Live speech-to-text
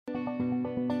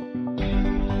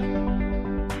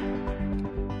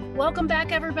Welcome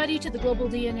back, everybody, to the Global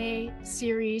DNA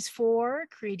Series 4,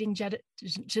 Creating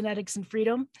Genetics and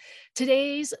Freedom.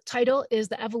 Today's title is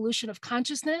The Evolution of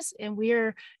Consciousness, and we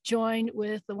are joined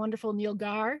with the wonderful Neil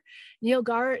Gaur. Neil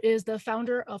Gaur is the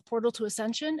founder of Portal to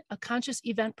Ascension, a conscious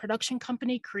event production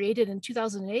company created in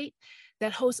 2008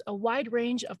 that hosts a wide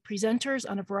range of presenters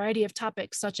on a variety of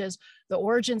topics, such as the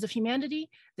origins of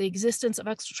humanity, the existence of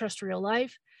extraterrestrial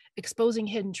life, exposing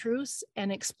hidden truths,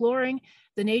 and exploring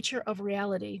the nature of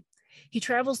reality. He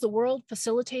travels the world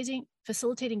facilitating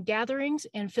gatherings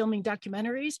and filming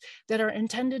documentaries that are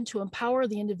intended to empower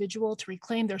the individual to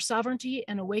reclaim their sovereignty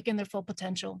and awaken their full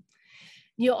potential.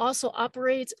 Neil also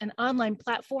operates an online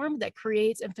platform that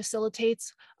creates and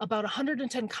facilitates about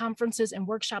 110 conferences and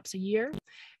workshops a year.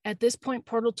 At this point,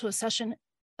 Portal to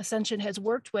Ascension has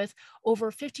worked with over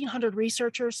 1,500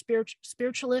 researchers,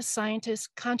 spiritualists, scientists,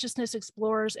 consciousness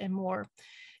explorers, and more.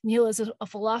 Neil is a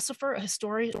philosopher, a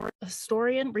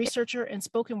historian, researcher, and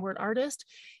spoken word artist.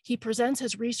 He presents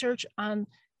his research on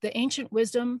the ancient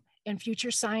wisdom and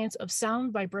future science of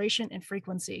sound, vibration, and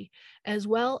frequency, as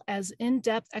well as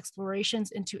in-depth explorations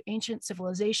into ancient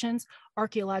civilizations,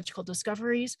 archaeological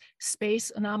discoveries,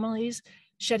 space anomalies,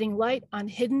 shedding light on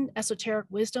hidden esoteric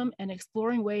wisdom, and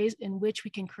exploring ways in which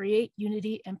we can create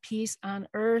unity and peace on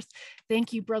Earth.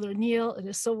 Thank you, Brother Neil. It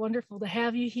is so wonderful to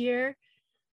have you here.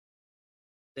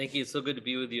 Thank you. It's so good to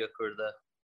be with you, Akurda.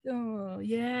 Oh,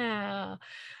 yeah.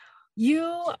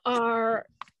 You are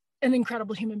an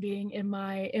incredible human being in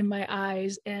my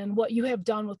eyes, and what you have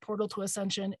done with Portal to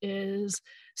Ascension is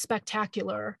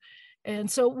spectacular. And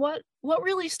so what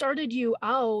really started you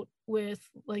out with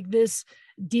like this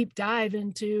deep dive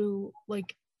into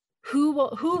like who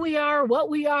we are, what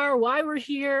we are, why we're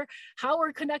here, how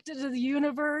we're connected to the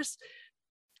universe?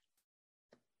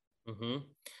 Mm-hmm.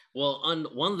 Well, on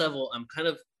one level,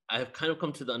 I've kind of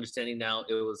come to the understanding now.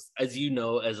 It was, as you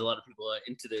know, as a lot of people are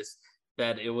into this,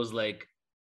 that it was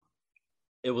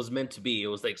meant to be. It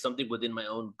was like something within my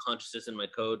own consciousness and my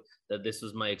code that this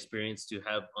was my experience to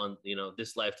have on,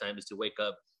 this lifetime, is to wake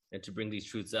up and to bring these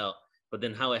truths out. But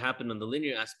then how it happened on the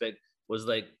linear aspect was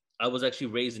like, I was actually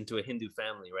raised into a Hindu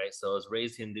family, right? So I was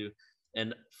raised Hindu.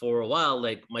 And for a while,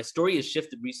 like my story has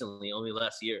shifted recently, only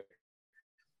last year,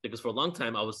 because for a long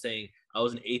time I was saying I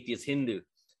was an atheist Hindu.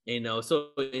 So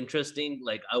interesting.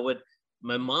 Like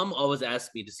my mom always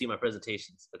asked me to see my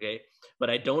presentations, okay?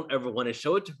 But I don't ever want to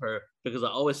show it to her because I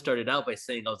always started out by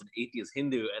saying I was an atheist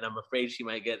Hindu, and I'm afraid she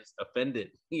might get offended,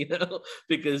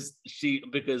 because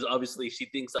obviously she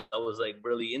thinks I was like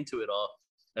really into it all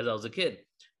as I was a kid.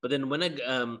 But then when I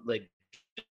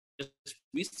just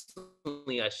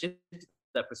recently I shifted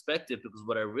that perspective, because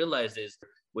what I realized is,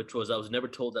 which was I was never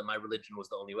told that my religion was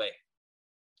the only way.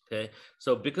 Okay,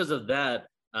 so because of that,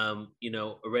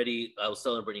 already I was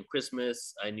celebrating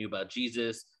Christmas. I knew about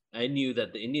Jesus. I knew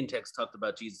that the Indian text talked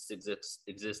about Jesus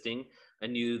existing. I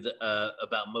knew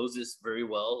about Moses very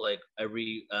well. Like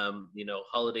every,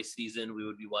 holiday season, we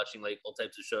would be watching like all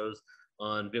types of shows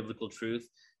on biblical truth.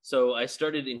 So I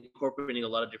started incorporating a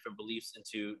lot of different beliefs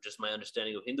into just my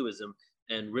understanding of Hinduism,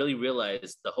 and really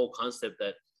realized the whole concept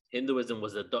that Hinduism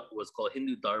was called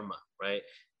Hindu Dharma, right?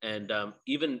 And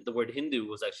even the word Hindu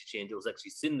was actually changed. It was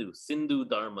actually Sindhu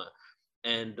Dharma.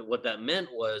 And what that meant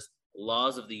was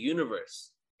laws of the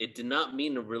universe. It did not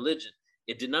mean a religion.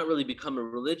 It did not really become a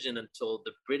religion until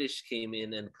the British came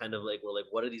in and kind of like were like,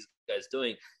 what are these guys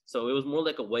doing? So it was more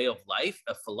like a way of life,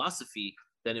 a philosophy,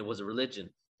 than it was a religion.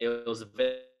 It was a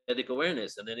Vedic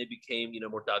awareness. And then it became,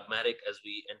 more dogmatic as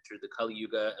we entered the Kali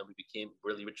Yuga, and we became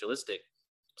really ritualistic.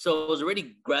 So I was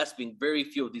already grasping very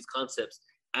few of these concepts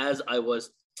as I was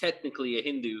technically a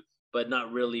Hindu, but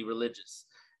not really religious.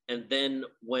 And then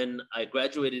when I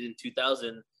graduated in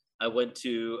 2000, I went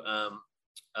to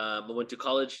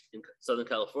college in Southern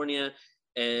California,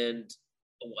 and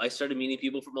I started meeting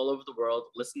people from all over the world,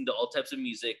 listening to all types of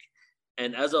music.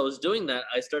 And as I was doing that,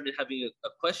 I started having a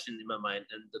question in my mind.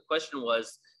 And the question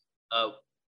was,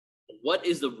 what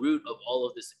is the root of all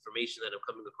of this information that I'm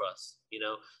coming across?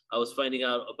 I was finding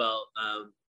out about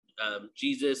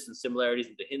Jesus and similarities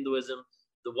into Hinduism.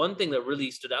 The one thing that really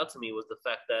stood out to me was the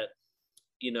fact that,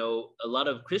 a lot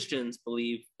of Christians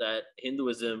believe that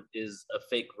Hinduism is a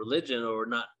fake religion or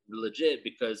not legit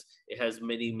because it has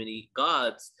many, many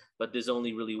gods, but there's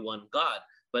only really one God.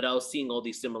 But I was seeing all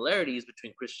these similarities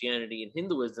between Christianity and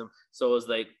Hinduism. So I was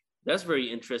like, that's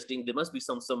very interesting. There must be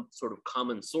some sort of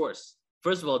common source.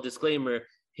 First of all, disclaimer,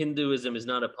 Hinduism is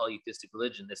not a polytheistic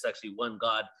religion. It's actually one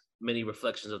God, many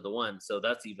reflections of the one. So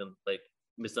that's even like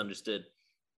misunderstood.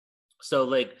 So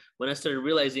like when I started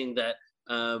realizing that,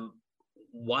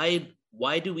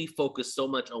 why do we focus so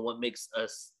much on what makes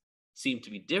us seem to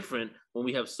be different when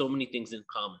we have so many things in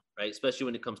common, right? Especially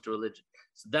when it comes to religion.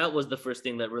 So that was the first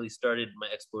thing that really started my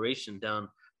exploration down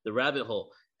the rabbit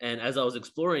hole. And as I was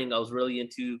exploring, I was really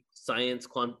into science,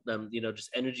 quantum, just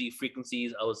energy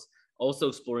frequencies. I was also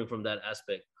exploring from that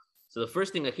aspect. So the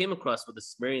first thing I came across were the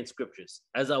Sumerian scriptures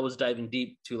as I was diving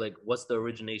deep to like what's the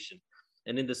origination.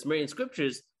 And in the Sumerian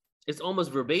scriptures, it's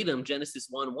almost verbatim Genesis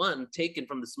 1:1 taken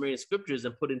from the Sumerian scriptures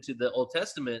and put into the Old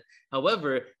Testament.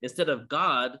 However, instead of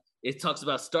God, it talks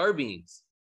about star beings,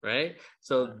 right?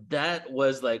 So that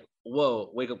was like,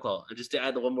 whoa, wake up call. And just to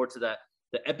add one more to that,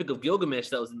 the Epic of Gilgamesh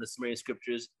that was in the Sumerian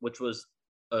scriptures, which was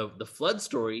the flood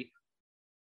story,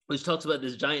 which talks about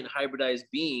this giant hybridized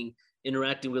being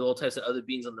interacting with all types of other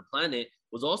beings on the planet,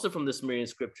 was also from the Sumerian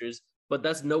scriptures, but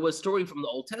that's Noah's story from the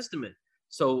Old Testament.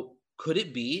 So could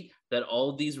it be that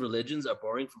all these religions are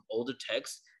borrowing from older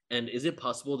texts? And is it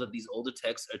possible that these older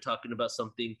texts are talking about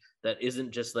something that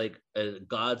isn't just like a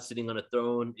god sitting on a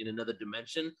throne in another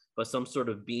dimension, but some sort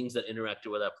of beings that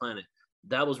interacted with our planet?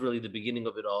 That was really the beginning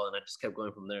of it all. And I just kept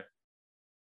going from there.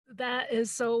 That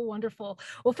is so wonderful.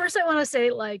 Well, first I want to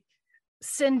say, like,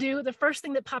 Sindhu, the first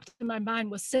thing that popped in my mind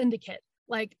was syndicate,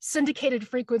 like syndicated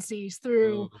frequencies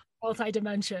through multi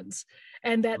dimensions,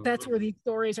 and that's where these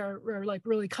stories are like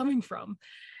really coming from.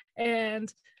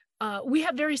 And we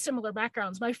have very similar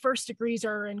backgrounds. My first degrees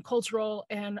are in cultural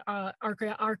and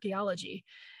archaeology,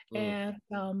 and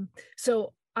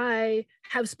so I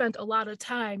have spent a lot of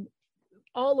time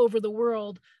all over the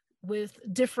world with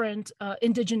different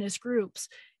indigenous groups,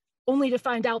 only to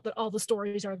find out that all the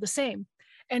stories are the same.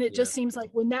 And it just seems like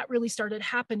when that really started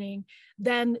happening,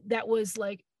 then that was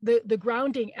like the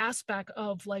grounding aspect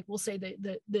of, like, we'll say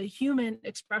the human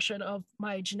expression of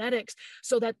my genetics,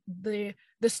 so that the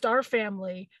star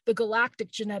family, the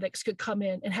galactic genetics, could come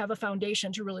in and have a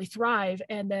foundation to really thrive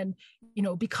and then,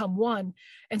 become one.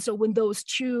 And so when those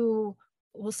two,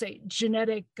 we'll say,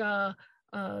 genetics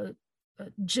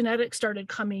started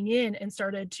coming in and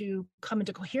started to come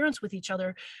into coherence with each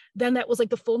other, then that was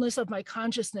like the fullness of my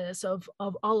consciousness of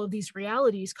all of these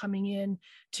realities coming in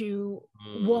to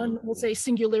one, we'll say,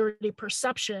 singularity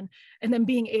perception, and then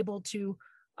being able to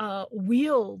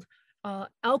wield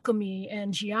alchemy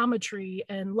and geometry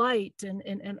and light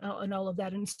and all of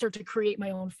that, and start to create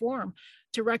my own form,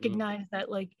 to recognize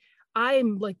that, like,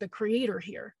 I'm like the creator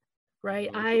here,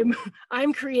 right?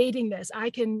 I'm creating this.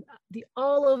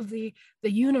 All of the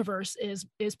universe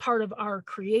is part of our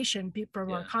creation,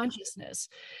 from our consciousness.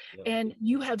 And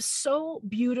you have so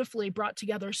beautifully brought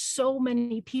together so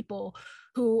many people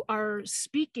who are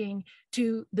speaking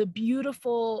to the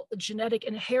beautiful genetic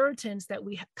inheritance that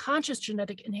we have, conscious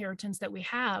genetic inheritance that we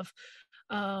have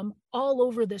all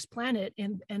over this planet,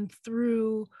 and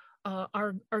through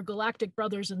our galactic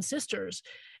brothers and sisters.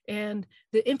 And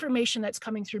the information that's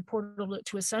coming through Portal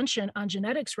to Ascension on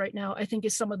genetics right now, I think,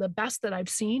 is some of the best that I've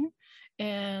seen.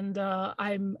 And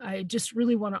I just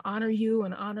really want to honor you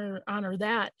and honor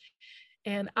that.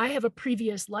 And I have a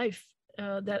previous life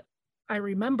that I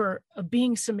remember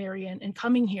being Sumerian and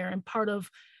coming here, and part of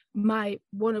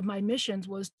one of my missions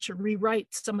was to rewrite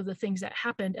some of the things that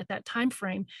happened at that time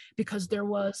frame, because there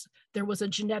was a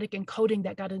genetic encoding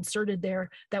that got inserted there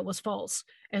that was false.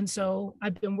 And so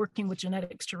I've been working with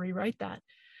genetics to rewrite that.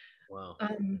 Wow.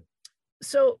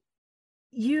 So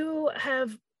you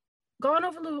have gone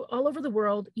all over the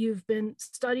world. You've been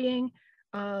studying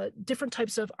different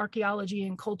types of archaeology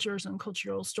and cultures and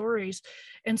cultural stories.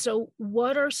 And so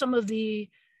what are some of the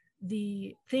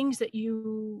things that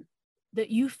you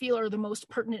feel are the most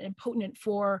pertinent and potent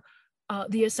for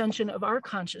the ascension of our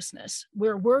consciousness,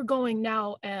 where we're going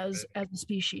now as a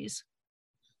species?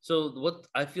 So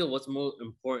what's more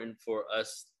important for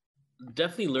us,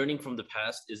 definitely learning from the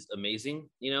past is amazing,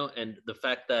 and the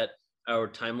fact that our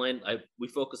timeline, we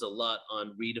focus a lot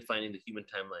on redefining the human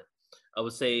timeline. I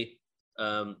would say,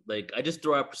 I just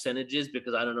throw out percentages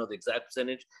because I don't know the exact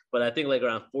percentage, but I think like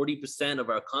around 40% of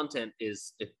our content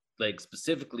is like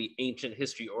specifically ancient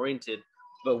history oriented,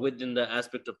 but within the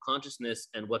aspect of consciousness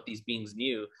and what these beings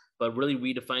knew, but really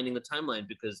redefining the timeline.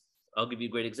 Because I'll give you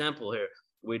a great example here.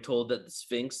 We're told that the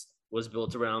Sphinx was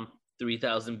built around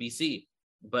 3000 BC,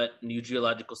 but new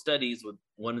geological studies with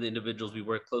one of the individuals we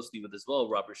work closely with as well,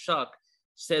 Robert Schoch,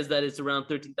 says that it's around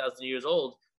 13,000 years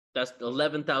old. That's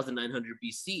 11,900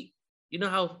 BC. You know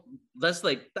how that's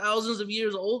like thousands of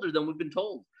years older than we've been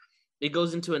told. It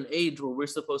goes into an age where we're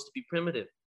supposed to be primitive.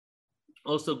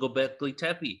 Also, Göbekli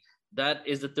Tepe, that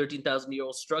is a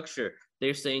 13,000-year-old structure.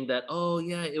 They're saying that, oh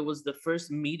yeah, it was the first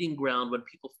meeting ground when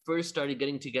people first started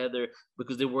getting together,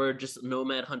 because they were just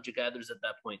nomad hunter-gatherers at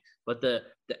that point. But the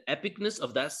epicness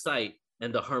of that site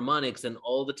and the harmonics and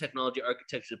all the technology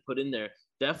architecture put in there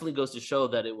definitely goes to show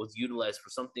that it was utilized for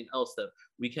something else that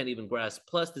we can't even grasp.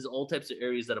 Plus, there's all types of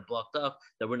areas that are blocked off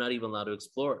that we're not even allowed to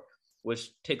explore,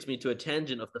 which takes me to a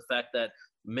tangent of the fact that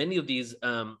many of these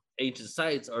ancient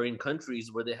sites are in countries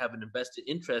where they have an invested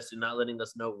interest in not letting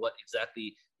us know what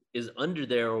exactly is under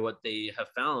there or what they have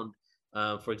found.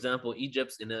 For example,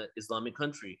 Egypt's in an Islamic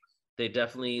country. They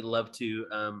definitely love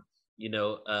to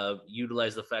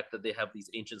utilize the fact that they have these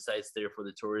ancient sites there for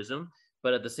the tourism.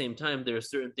 But at the same time, there are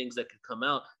certain things that could come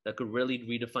out that could really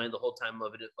redefine the whole time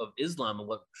of Islam and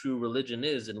what true religion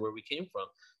is and where we came from.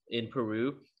 In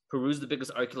Peru, Peru's the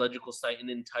biggest archaeological site in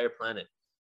the entire planet.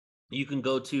 You can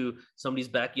go to somebody's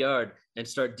backyard and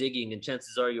start digging, and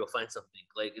chances are you'll find something.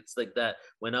 Like, it's like that.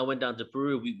 When I went down to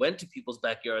Peru, we went to people's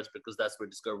backyards because that's where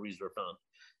discoveries were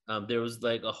found. There was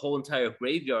like a whole entire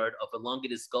graveyard of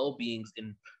elongated skull beings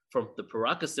from the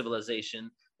Paracas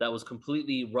civilization that was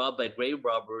completely robbed by grave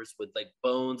robbers with like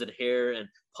bones and hair and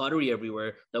pottery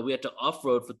everywhere, that we had to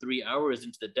off-road for 3 hours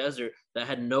into the desert that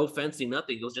had no fencing,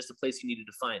 nothing. It was just a place you needed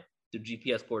to find through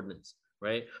GPS coordinates,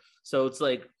 right? So it's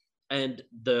like, and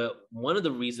one of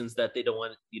the reasons that they don't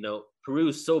want, Peru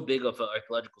is so big of an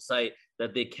archaeological site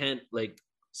that they can't like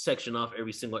section off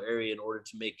every single area in order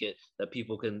to make it that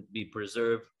people can be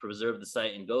preserve the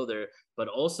site and go there. But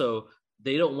also,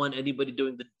 they don't want anybody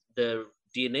doing the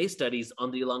DNA studies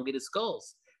on the elongated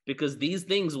skulls, because these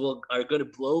things are going to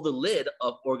blow the lid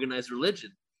of organized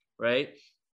religion, right?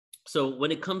 So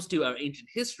when it comes to our ancient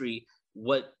history,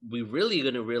 what we really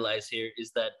going to realize here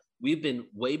is that we've been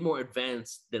way more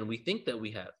advanced than we think that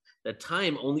we have. That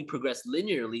time only progressed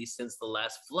linearly since the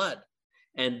last flood.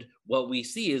 And what we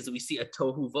see is a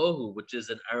tohu vohu, which is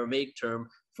an Aramaic term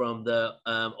from the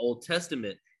Old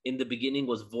Testament. In the beginning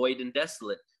was void and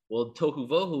desolate. Well, tohu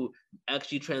vohu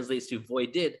actually translates to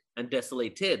voided and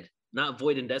desolated, not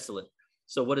void and desolate.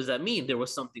 So what does that mean? There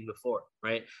was something before,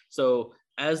 right? So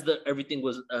as everything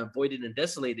was voided and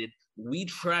desolated, we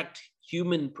tracked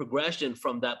human progression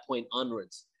from that point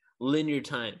onwards, linear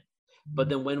time. But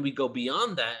then when we go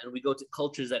beyond that and we go to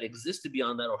cultures that existed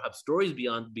beyond that or have stories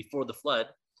before the flood,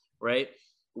 right?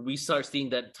 We start seeing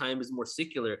that time is more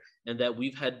secular, and that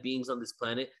we've had beings on this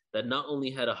planet that not only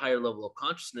had a higher level of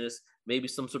consciousness, maybe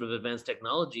some sort of advanced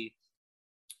technology,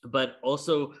 but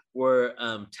also were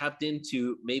tapped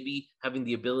into maybe having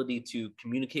the ability to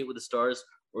communicate with the stars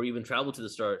or even travel to the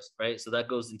stars, right? So that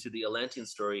goes into the Atlantean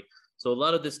story. So a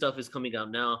lot of this stuff is coming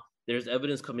out now. There's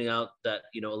evidence coming out that,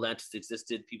 Atlantis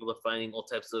existed. People are finding all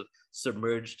types of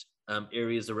submerged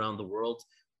areas around the world.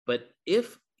 But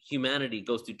if humanity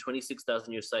goes through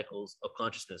 26,000 year cycles of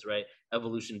consciousness, right?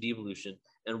 Evolution, devolution,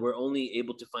 and we're only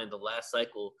able to find the last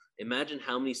cycle. Imagine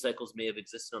how many cycles may have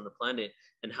existed on the planet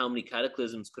and how many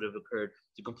cataclysms could have occurred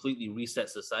to completely reset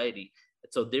society.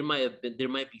 So there might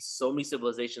be so many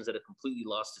civilizations that have completely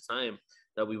lost to time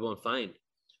that we won't find.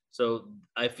 So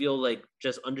I feel like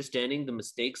just understanding the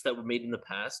mistakes that were made in the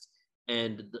past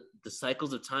and the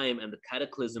cycles of time and the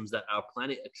cataclysms that our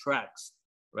planet attracts,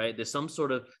 right? There's some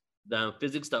sort of,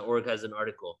 physics.org has an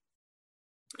article,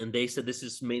 and they said, this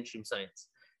is mainstream science,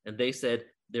 and they said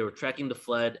they were tracking the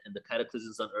flood and the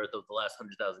cataclysms on Earth of the last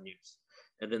 100,000 years.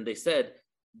 And then they said,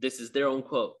 this is their own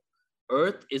quote,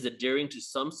 Earth is adhering to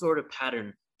some sort of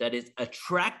pattern that is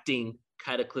attracting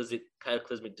cataclysmic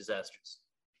disasters.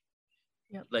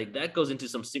 Yep. Like that goes into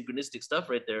some synchronistic stuff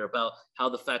right there about how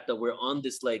the fact that we're on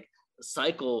this like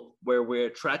cycle where we're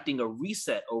attracting a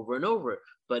reset over and over.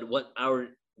 But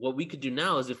what we could do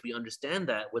now is, if we understand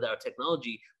that with our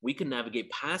technology, we can navigate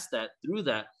past that,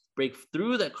 break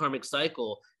through that karmic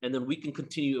cycle, and then we can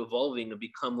continue evolving and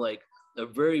become like a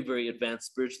very, very advanced,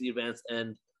 spiritually advanced,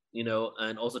 and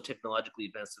and also technologically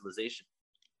advanced civilization.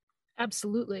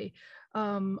 Absolutely.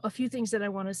 A few things that I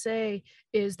want to say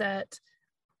is that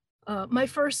my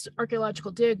first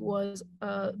archaeological dig was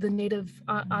the native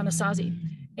Anasazi.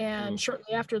 And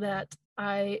shortly after that,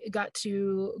 I got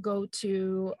to go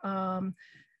to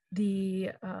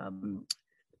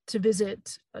to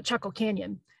visit Chaco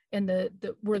Canyon and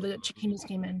where the Chiquinas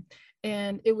came in.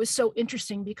 And it was so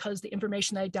interesting because the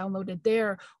information that I downloaded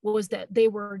there was that they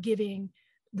were giving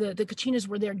the Chiquinas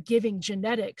were there giving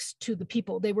genetics to the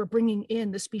people. They were bringing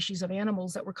in the species of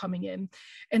animals that were coming in.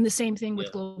 And the same thing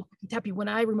with Globe Tepe. When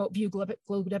I remote view Globe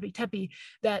Tepe,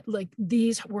 that like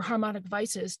these were harmonic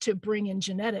vices to bring in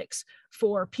genetics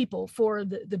for people, for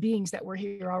the beings that were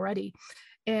here already.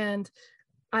 And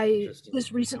I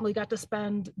just recently got to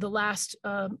spend the last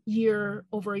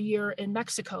over a year in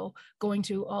Mexico, going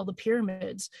to all the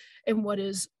pyramids. And what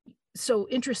is so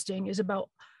interesting is about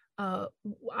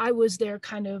I was there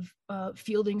kind of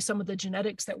fielding some of the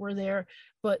genetics that were there,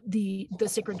 but the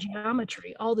sacred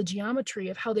geometry, all the geometry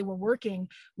of how they were working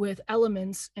with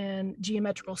elements and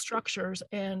geometrical structures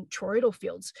and toroidal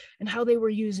fields, and how they were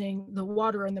using the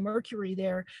water and the mercury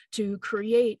there to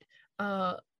create,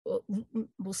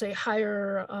 we'll say,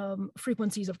 higher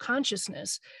frequencies of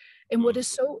consciousness. And what is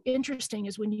so interesting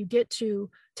is when you get to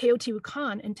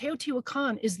Teotihuacan, and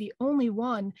Teotihuacan is the only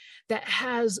one that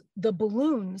has the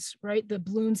balloons, right? The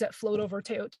balloons that float over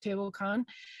Teotihuacan.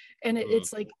 And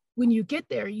it's like, when you get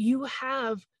there, you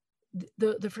have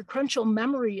the frequential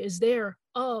memory is there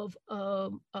of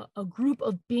a group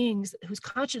of beings whose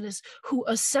consciousness who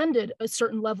ascended a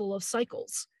certain level of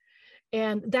cycles.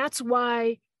 And that's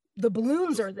why the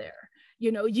balloons are there.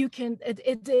 You know, you can, it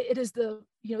is the,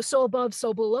 you know, so above,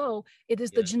 so below, it is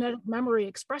the genetic memory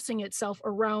expressing itself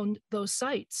around those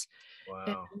sites.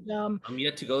 Wow. And, I'm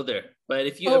yet to go there, but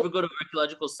if you ever go to an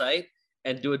archaeological site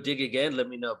and do a dig again, let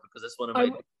me know, because that's one of my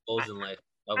goals in life.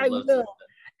 I would love to.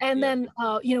 And then,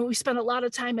 you know, we spent a lot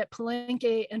of time at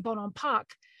Palenque and Bonampak,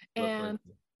 and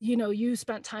you know, you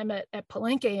spent time at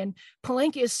Palenque, and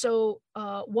Palenque is so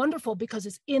wonderful because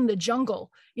it's in the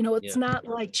jungle. You know, it's not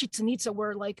like Chichen Itza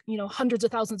where, like, you know, hundreds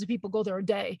of thousands of people go there a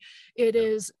day. It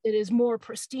is more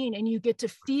pristine, and you get to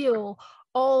feel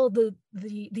all the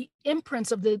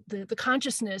imprints of the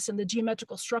consciousness and the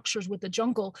geometrical structures with the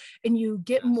jungle, and you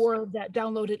get more of that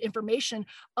downloaded information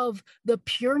of the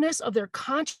pureness of their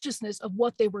consciousness of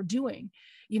what they were doing.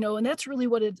 You know, and that's really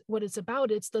what it's about.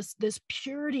 It's this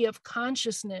purity of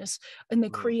consciousness and the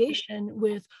creation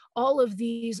with all of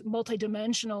these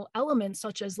multidimensional elements,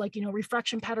 such as, like, you know,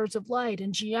 refraction patterns of light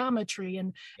and geometry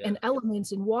and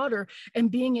elements in water, and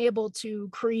being able to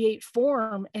create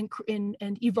form and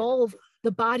evolve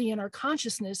the body and our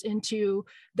consciousness into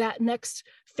that next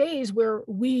phase where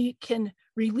we can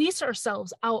release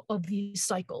ourselves out of these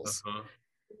cycles.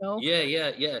 You know?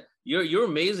 Yeah. You're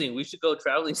amazing. We should go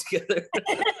traveling together.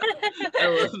 I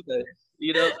love that.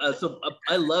 You know,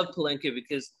 I love Palenque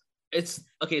because it's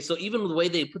okay. So even the way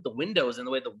they put the windows and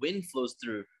the way the wind flows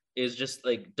through is just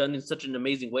like done in such an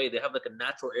amazing way. They have like a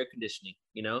natural air conditioning,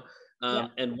 you know?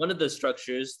 And one of the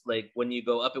structures, like when you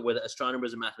go up it where the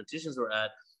astronomers and mathematicians were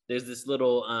at, there's this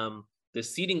little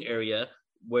this seating area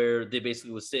where they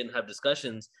basically would sit and have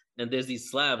discussions. And there's these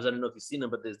slabs, I don't know if you've seen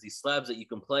them, but there's these slabs that you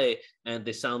can play, and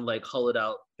they sound like hollowed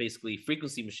out, basically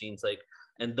frequency machines. Like,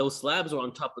 and those slabs were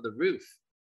on top of the roof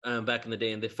back in the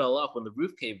day, and they fell off when the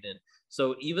roof caved in.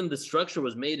 So even the structure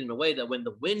was made in a way that when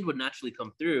the wind would naturally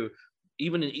come through,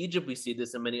 even in Egypt, we see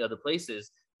this in many other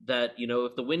places, that, you know,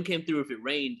 if the wind came through, if it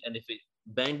rained, and if it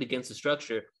banged against the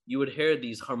structure, you would hear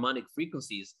these harmonic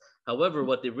frequencies. However,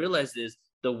 what they realized is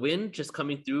the wind just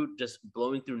coming through, just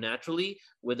blowing through naturally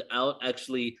without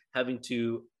actually having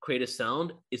to create a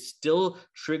sound is still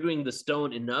triggering the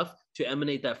stone enough to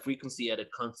emanate that frequency at a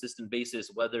consistent basis,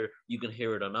 whether you can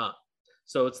hear it or not.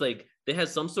 So it's like they had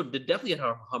some sort of, they definitely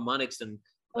had harmonics and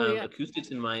acoustics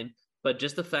in mind, but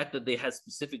just the fact that they had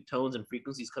specific tones and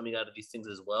frequencies coming out of these things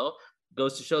as well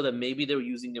goes to show that maybe they were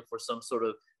using it for some sort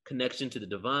of connection to the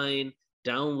divine,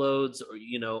 downloads, or,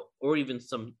 you know, or even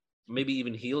some, maybe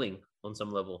even healing on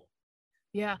some level.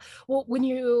 Yeah. Well, when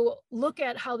you look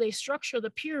at how they structure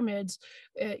the pyramids,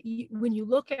 when you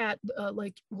look at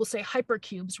like, we'll say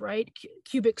hypercubes, right?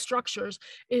 Cubic structures,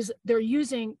 is they're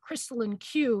using crystalline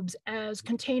cubes as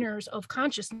containers of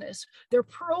consciousness. They're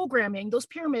programming, those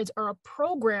pyramids are a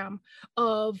program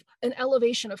of an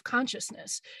elevation of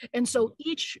consciousness. And so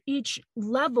each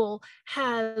level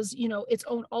has, you know, its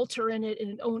own altar in it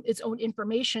and its own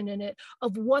information in it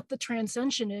of what the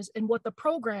transcension is and what the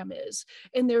program is.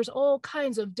 And there's all kinds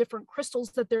of different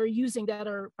crystals that they're using that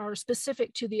are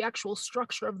specific to the actual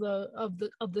structure of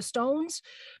the stones,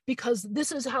 because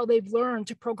this is how they've learned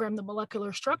to program the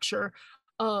molecular structure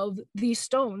of these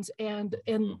stones and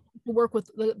work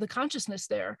with the consciousness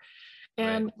there.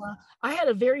 And I had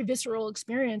a very visceral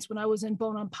experience when I was in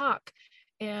Bonampak,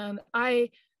 and I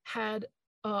had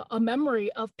a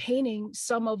memory of painting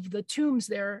some of the tombs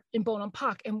there in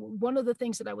Bonampak. And one of the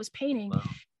things that I was painting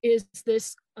is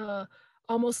this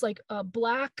almost like a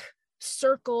black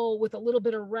circle with a little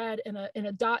bit of red and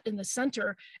a dot in the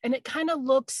center. And it kind of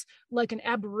looks like an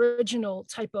Aboriginal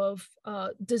type of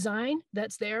design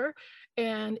that's there.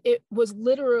 And it was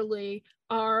literally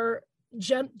our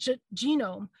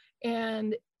genome,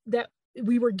 and that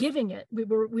we were giving it, we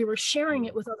were sharing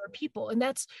it with other people. And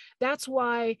that's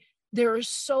why there are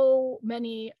so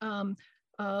many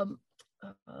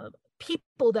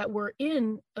people that were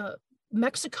in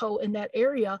Mexico in that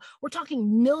area. We're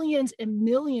talking millions and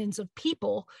millions of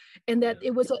people, and that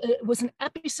it was an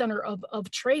epicenter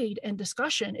of trade and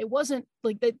discussion. It wasn't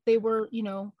like that they were, you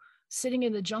know, sitting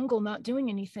in the jungle, not doing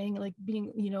anything, like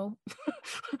being,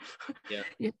 Yeah.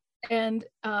 and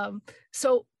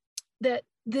so that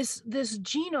this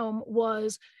genome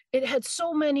was, it had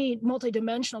so many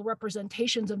multidimensional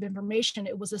representations of information.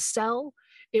 It was a cell,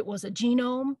 it was a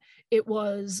genome, it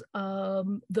was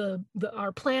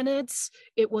our planets,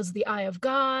 it was the eye of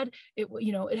God.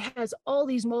 It has all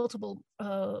these multiple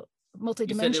multidimensional.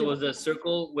 You said it was a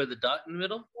circle with a dot in the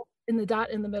middle? In the dot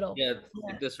in the middle. Yeah,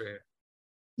 like this right here.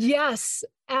 Yes,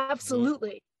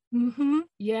 absolutely.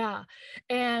 Yeah.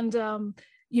 And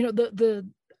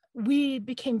we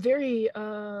became very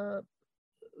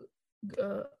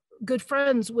good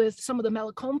friends with some of the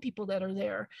Malacombe people that are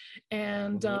there.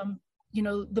 And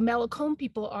the Malacombe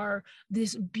people are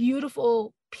these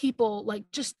beautiful people, like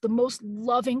just the most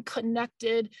loving,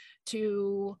 connected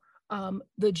to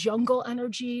the jungle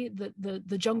energy,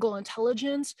 the jungle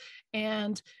intelligence.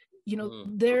 And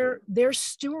they're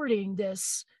stewarding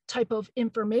this type of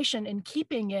information and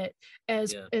keeping it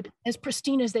as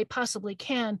pristine as they possibly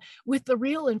can, with the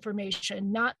real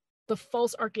information, not the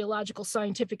false archaeological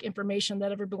scientific information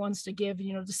that everybody wants to give,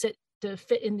 to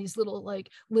fit in these little like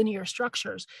linear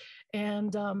structures.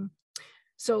 And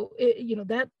so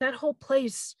that whole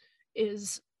place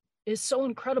is so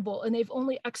incredible, and they've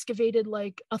only excavated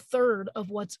like a third of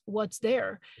what's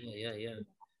there. Yeah.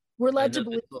 We're led to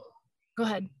believe. Go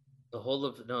ahead. The whole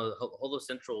of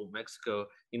central Mexico,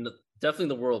 definitely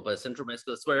the world, but central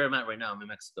Mexico, that's where I'm at right now. I'm in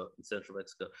Mexico, in central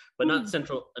Mexico, but not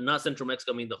central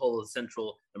Mexico. I mean, the whole of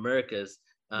Central Americas,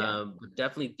 but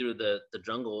definitely through the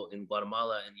jungle in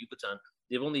Guatemala and Yucatan.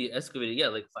 They've only excavated,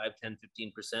 like 5, 10,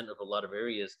 15% of a lot of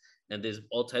areas. And there's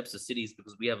all types of cities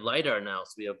because we have LiDAR now.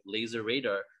 So we have laser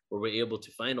radar where we're able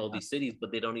to find all these cities,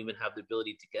 but they don't even have the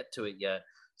ability to get to it yet.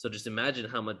 So just imagine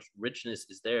how much richness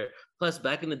is there. Plus,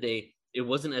 back in the day, it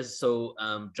wasn't as so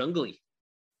jungly,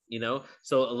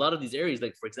 So a lot of these areas,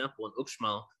 like for example, in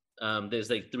Uxmal, there's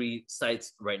like 3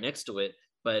 sites right next to it.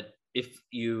 But if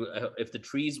the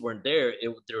trees weren't there,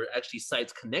 there were actually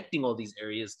sites connecting all these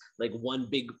areas, like one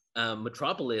big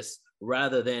metropolis,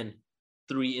 rather than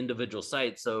 3 individual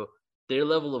sites. So their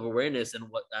level of awareness and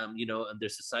what and their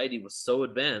society was so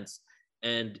advanced,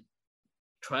 and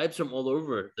tribes from all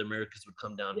over the Americas would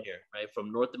come down here, right?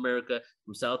 From North America,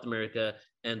 from South America,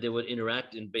 and they would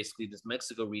interact in basically this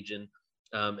Mexico region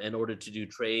in order to do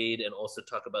trade and also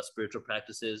talk about spiritual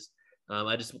practices.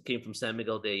 I just came from San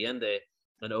Miguel de Allende,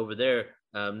 and over there,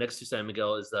 next to San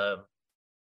Miguel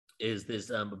is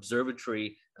this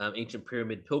observatory, ancient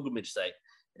pyramid pilgrimage site.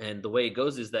 And the way it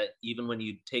goes is that even when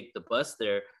you take the bus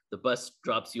there, the bus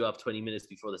drops you off 20 minutes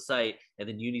before the site, and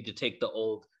then you need to take the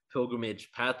old pilgrimage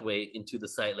pathway into the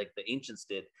site like the ancients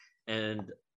did.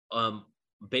 And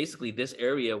basically this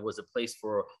area was a place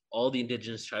for all the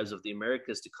indigenous tribes of the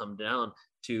Americas to come down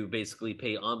to basically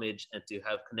pay homage and to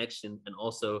have connection. And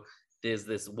also there's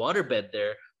this waterbed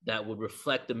there that would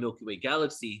reflect the Milky Way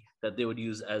galaxy that they would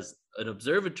use as an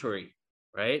observatory,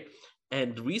 right?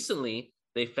 And recently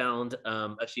they found,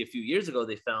 actually a few years ago,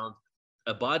 they found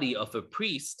a body of a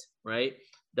priest, right?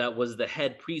 That was the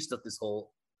head priest of this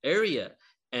whole area.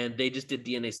 And they just did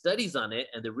DNA studies on it,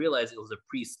 and they realized it was a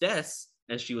priestess,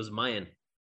 and she was Mayan.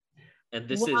 And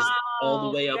this is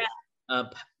all the way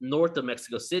up north of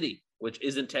Mexico City, which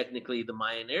isn't technically the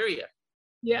Mayan area.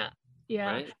 Yeah.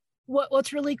 Right?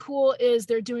 What's really cool is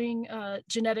they're doing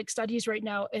genetic studies right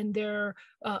now, and they're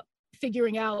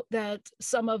figuring out that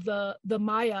some of the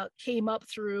Maya came up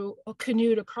through,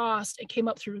 canoed across and came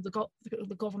up through the Gulf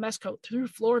of Mexico, through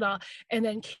Florida, and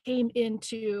then came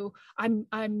into, I'm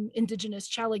indigenous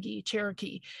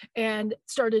Cherokee, and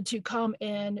started to come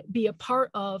and be a part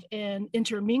of and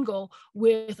intermingle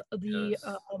with the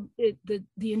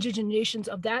indigenous nations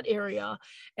of that area.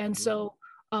 And so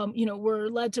we're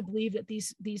led to believe that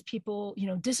these people,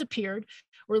 disappeared,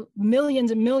 were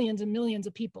millions and millions and millions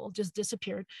of people just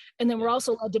disappeared. And then we're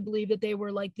also led to believe that they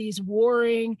were like these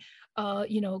warring,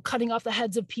 cutting off the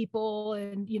heads of people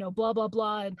and, blah, blah,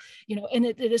 blah. And, and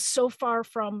it is so far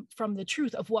from the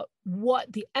truth of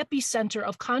what the epicenter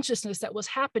of consciousness that was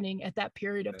happening at that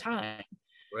period of time.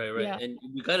 Right. Yeah. And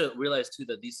we got to realize too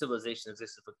that these civilizations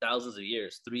existed for thousands of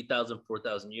years, 3,000,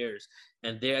 4,000 years,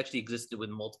 and they actually existed with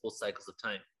multiple cycles of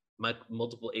time,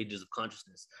 multiple ages of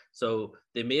consciousness. So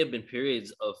there may have been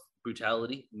periods of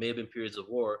brutality, may have been periods of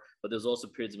war, but there's also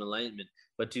periods of enlightenment.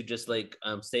 But to just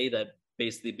say that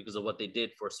basically because of what they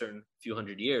did for a certain few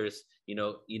hundred years,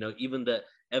 even the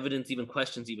evidence even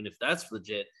questions even if that's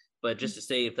legit. But just to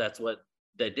say if that's what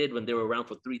they did when they were around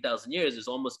for 3,000 years is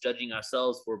almost judging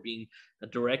ourselves for being a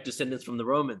direct descendants from the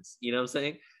Romans. You know what I'm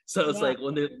saying? So it's like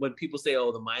when people say,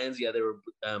 oh, the Mayans, they were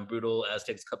brutal,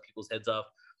 Aztecs cut people's heads off.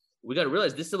 we got to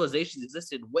realize this civilization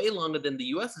existed way longer than the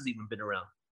US has even been around.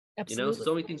 Absolutely. You know,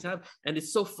 so many things have, and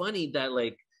it's so funny that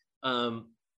like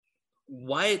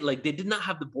why, like, they did not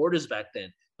have the borders back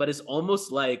then, but it's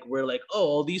almost like we're like, oh,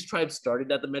 all these tribes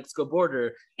started at the Mexico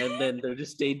border and then they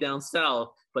just stayed down south,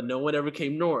 but no one ever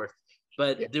came north.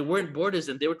 But Yeah. there weren't borders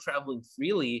and they were traveling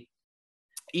freely.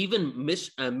 Even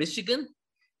Michigan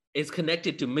is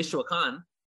connected to Michoacan,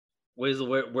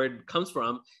 where it comes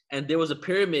from, and there was a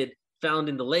pyramid found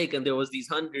in the lake, and there was these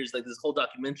hunters, like this whole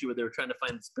documentary where they were trying to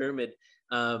find this pyramid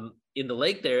in the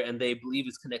lake there, and they believe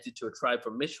it's connected to a tribe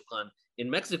from Michoacan in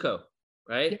Mexico,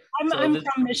 right? Yeah, I'm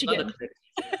from Michigan.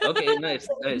 Okay, nice.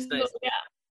 Yeah.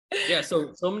 Yeah,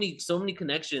 so many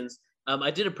connections.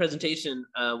 I did a presentation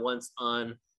once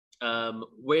on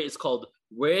where it's called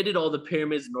 "Where Did All the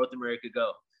Pyramids in North America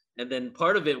Go?" And then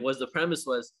part of it was, the premise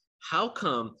was, how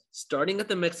come starting at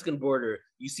the Mexican border,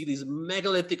 you see these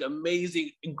megalithic, amazing,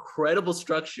 incredible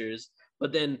structures,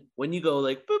 but then when you go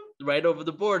like boop, right over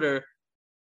the border,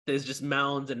 there's just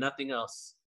mounds and nothing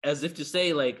else, as if to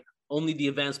say like only the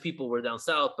advanced people were down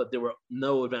south, but there were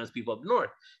no advanced people up north.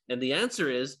 And the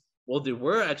answer is, well, there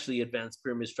were actually advanced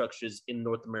pyramid structures in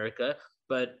North America,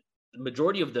 but the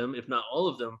majority of them, if not all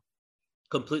of them,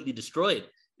 completely destroyed.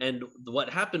 And what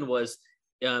happened was,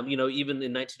 you know, even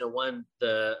in 1901,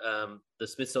 the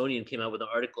Smithsonian came out with an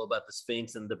article about the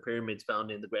Sphinx and the pyramids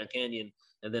found in the Grand Canyon.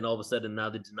 And then all of a sudden now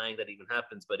they're denying that even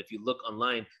happens. But if you look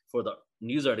online for the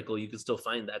news article, you can still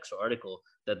find the actual article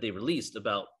that they released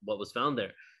about what was found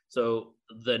there. So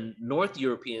the North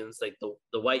Europeans, like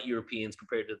the white Europeans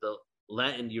compared to the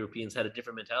Latin Europeans, had a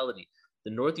different mentality.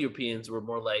 The North Europeans were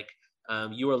more like,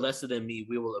 you are lesser than me,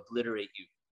 we will obliterate you.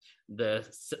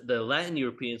 The Latin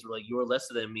Europeans were like, you're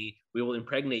lesser than me, we will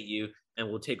impregnate you and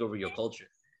we'll take over your culture.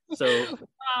 So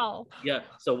wow. Yeah.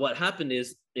 So what happened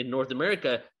is, in North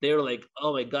America, they were like,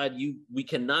 oh my God, we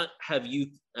cannot have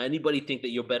anybody think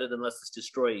that you're better than us, let's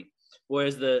destroy you.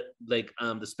 Whereas the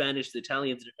Spanish, the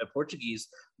Italians, Portuguese,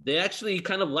 they actually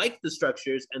kind of liked the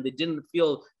structures, and they didn't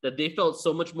feel that, they felt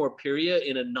so much more superior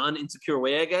in a non-insecure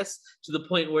way, I guess, to the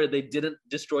point where they didn't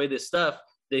destroy this stuff.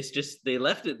 They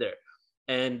left it there.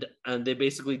 And they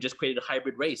basically just created a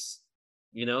hybrid race,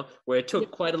 you know, where it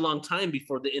took quite a long time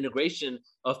before the integration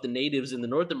of the natives in the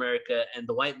North America and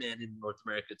the white man in North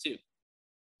America too.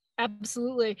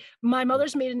 Absolutely. My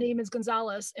mother's maiden name is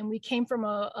Gonzalez, and we came from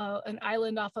an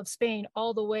island off of Spain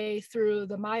all the way through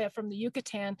the Maya, from the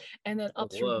Yucatan, and then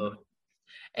up through.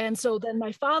 And so then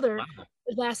my father, wow,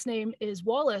 his last name is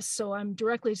Wallace, so I'm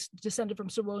directly descended from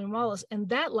Sir William Wallace, and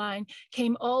that line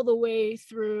came all the way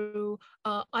through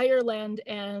Ireland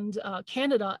and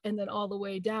Canada, and then all the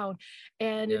way down.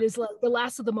 And it is like The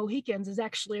Last of the Mohicans is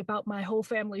actually about my whole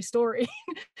family story.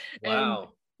 Wow.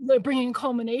 And they're bringing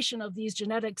culmination of these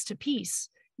genetics to peace,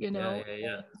 you know.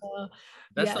 And,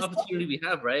 that's the opportunity we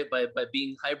have, right? By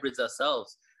being hybrids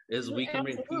ourselves, is we can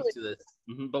bring peace to this.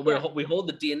 But we hold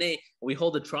the DNA, we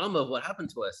hold the trauma of what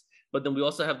happened to us, but then we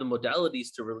also have the modalities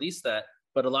to release that.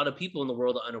 But a lot of people in the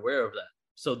world are unaware of that,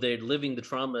 so they're living the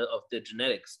trauma of the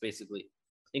genetics, basically,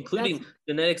 including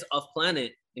genetics off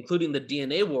planet, including the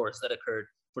DNA wars that occurred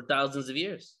for thousands of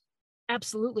years.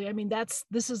 Absolutely. I mean,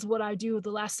 this is what I do.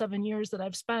 The last 7 years that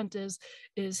I've spent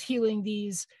is healing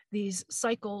these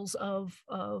cycles of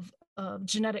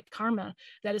genetic karma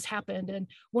that has happened. And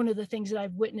one of the things that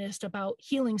I've witnessed about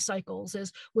healing cycles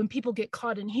is, when people get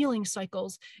caught in healing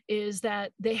cycles, is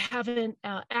that they haven't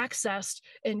accessed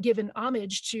and given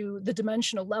homage to the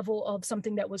dimensional level of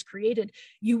something that was created.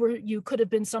 You could have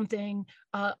been something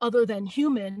other than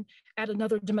human at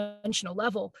another dimensional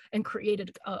level and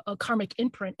created a karmic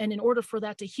imprint. And in order for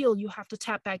that to heal, you have to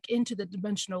tap back into the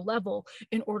dimensional level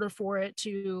in order for it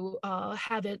to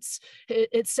have its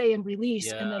say and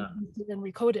release, and then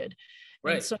recoded.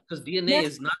 Right, because DNA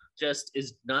is not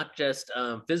just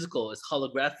physical; it's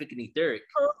holographic and etheric.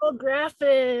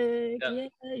 Holographic, yeah,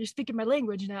 you're speaking my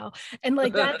language now. And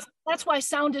like that's why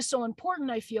sound is so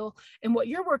important, I feel, and what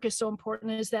your work is so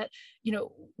important is that, you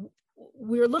know,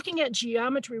 we're looking at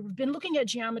geometry. We've been looking at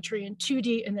geometry in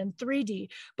 2D and then 3D,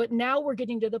 but now we're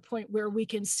getting to the point where we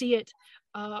can see it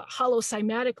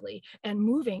holocymatically and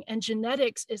moving. And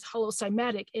genetics is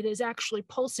holocymatic. It is actually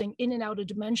pulsing in and out of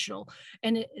dimensions,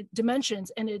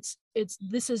 and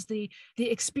this is the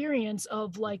experience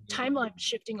of like timeline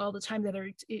shifting all the time that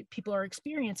people are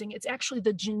experiencing. It's actually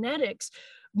the genetics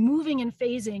moving and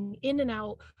phasing in and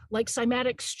out like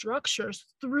cymatic structures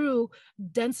through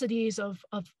densities of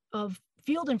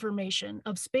field information,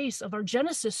 of space, of our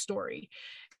genesis story.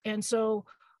 And so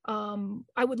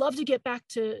I would love to get back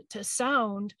to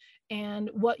sound and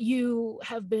what you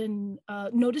have been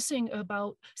noticing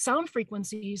about sound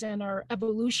frequencies and our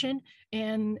evolution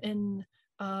in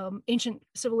ancient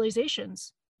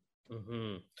civilizations.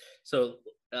 Mm-hmm. So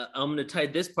I'm going to tie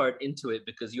this part into it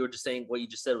because you were just saying what you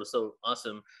just said was so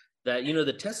awesome that, you know,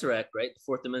 the tesseract, right? The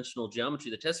fourth dimensional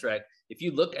geometry, the tesseract, if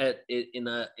you look at it in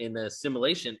a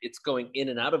simulation, it's going in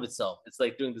and out of itself. It's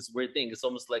like doing this weird thing. It's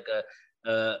almost like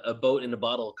a boat in a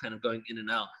bottle kind of going in and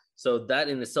out. So that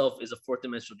in itself is a fourth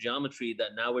dimensional geometry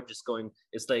that now we're just going,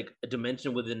 it's like a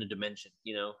dimension within a dimension,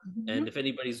 you know? Mm-hmm. And if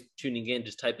anybody's tuning in,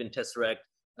 just type in tesseract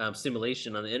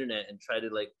simulation on the internet and try to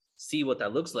like see what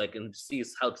that looks like and see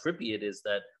how trippy it is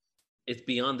that it's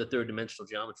beyond the third dimensional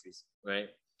geometries, right?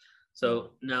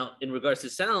 So now in regards to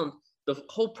sound, the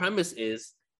whole premise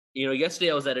is, you know,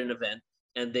 yesterday I was at an event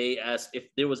and they asked if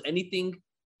there was anything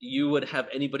you would have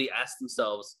anybody ask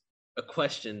themselves a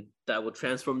question that would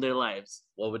transform their lives,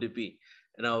 what would it be?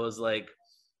 And I was like,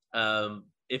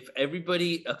 if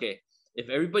everybody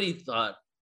thought,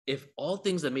 if all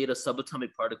things that made us subatomic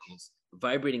particles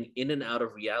vibrating in and out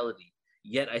of reality,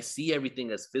 yet I see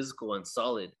everything as physical and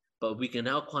solid, but we can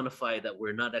now quantify that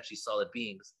we're not actually solid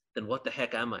beings, then what the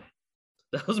heck am I?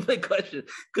 That was my question.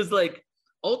 Because like,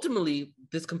 ultimately,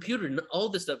 this computer, all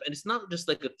this stuff, and it's not just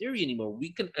like a theory anymore.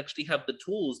 We can actually have the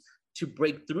tools to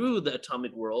break through the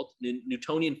atomic world,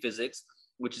 Newtonian physics,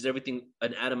 which is everything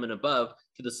an atom and above,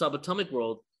 to the subatomic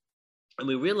world. And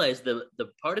we realize the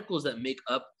particles that make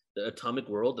up the atomic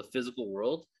world, the physical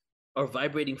world, are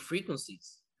vibrating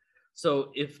frequencies.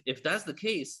 So if that's the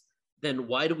case, then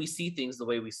why do we see things the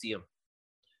way we see them?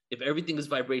 If everything is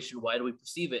vibration, why do we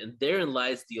perceive it? And therein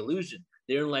lies the illusion.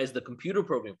 Therein lies the computer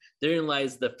program. Therein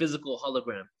lies the physical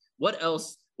hologram. What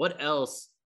else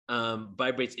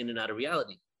vibrates in and out of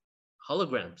reality?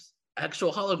 Holograms,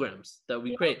 actual holograms that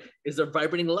we create is a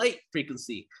vibrating light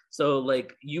frequency. So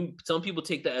like some people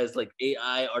take that as like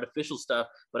AI, artificial stuff,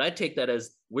 but I take that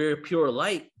as we're pure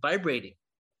light vibrating,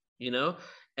 you know?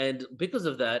 And because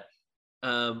of that,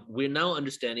 we're now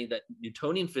understanding that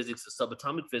Newtonian physics and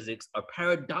subatomic physics are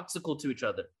paradoxical to each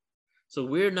other. So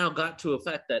we're now got to a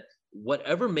fact that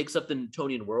whatever makes up the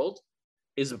Newtonian world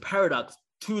is a paradox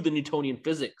to the Newtonian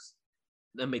physics.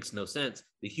 That makes no sense.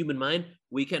 The human mind,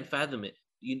 we can't fathom it.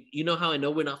 You know how I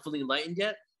know we're not fully enlightened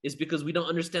yet? It's because we don't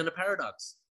understand the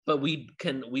paradox. But we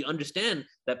understand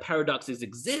that paradoxes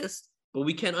exist, but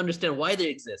we can't understand why they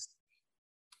exist.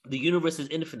 The universe is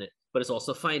infinite, but it's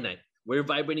also finite. We're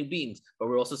vibrating beings, but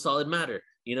we're also solid matter.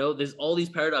 You know, there's all these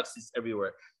paradoxes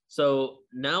everywhere. So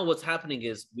now what's happening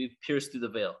is we've pierced through the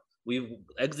veil. We've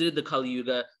exited the Kali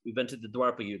Yuga. We've entered the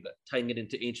Dwapara Yuga, tying it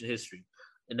into ancient history.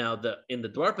 And now in the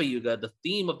Dwapara Yuga, the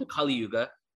theme of the Kali Yuga,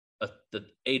 the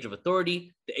age of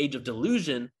authority, the age of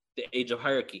delusion, the age of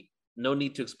hierarchy. No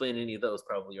need to explain any of those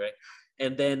probably, right?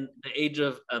 And then the age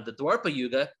of the Dwapara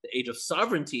Yuga, the age of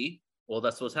sovereignty. Well,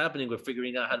 that's what's happening. We're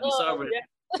figuring out how to be sovereign. Yeah.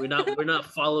 We're not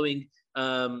following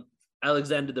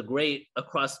Alexander the Great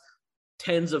across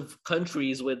tens of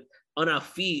countries on our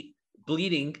feet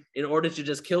bleeding in order to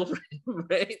just kill him,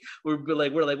 right? We're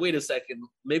like, wait a second,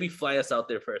 maybe fly us out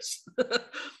there first.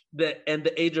 And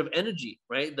the age of energy,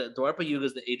 right? The Dwapara Yuga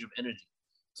is the age of energy.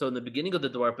 So in the beginning of the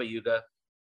Dwapara Yuga,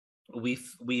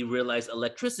 we realized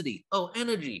electricity. Oh,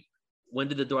 energy. When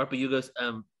did the Dwapara Yuga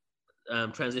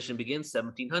transition begin?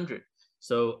 1700.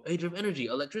 So age of energy,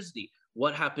 electricity.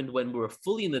 What happened when we were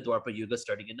fully in the Dwapara Yuga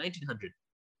starting in 1900?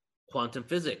 Quantum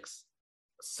physics,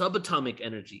 subatomic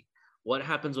energy. What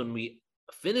happens when we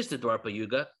finish the Dwapara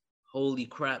Yuga? Holy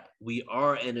crap, we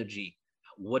are energy.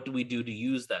 What do we do to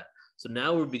use that? So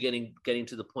now we're getting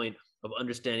to the point of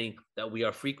understanding that we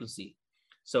are frequency.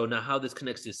 So now how this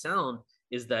connects to sound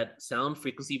is that sound,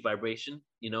 frequency, vibration,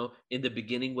 you know, in the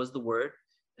beginning was the word.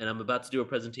 And I'm about to do a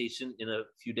presentation in a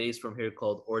few days from here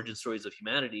called Origin Stories of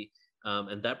Humanity.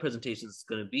 And that presentation is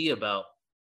going to be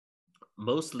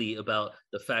mostly about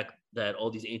the fact that all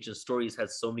these ancient stories had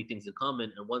so many things in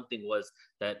common. And one thing was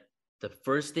that the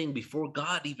first thing before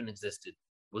God even existed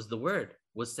was the word,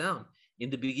 was sound. In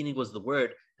the beginning was the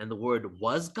word, and the word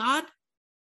was God,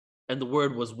 and the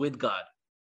word was with God.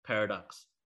 Paradox.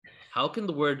 How can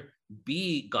the word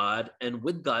be God and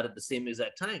with God at the same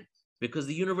exact time? Because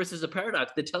the universe is a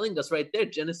paradox. They're telling us right there,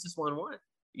 Genesis 1:1.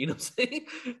 You know what I'm saying?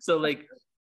 So like,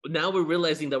 now we're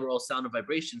realizing that we're all sound and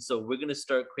vibration. So we're going to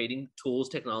start creating tools,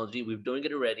 technology. We're doing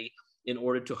it already in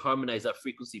order to harmonize our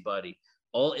frequency body.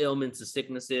 All ailments and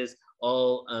sicknesses,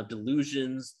 all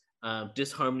delusions,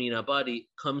 disharmony in our body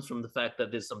comes from the fact that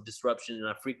there's some disruption in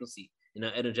our frequency, in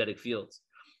our energetic fields.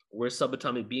 We're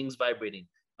subatomic beings vibrating.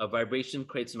 A vibration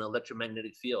creates an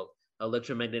electromagnetic field.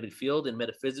 electromagnetic field in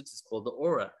metaphysics is called the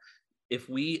aura. If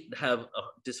we have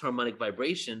a disharmonic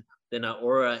vibration, then our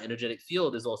aura energetic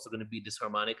field is also going to be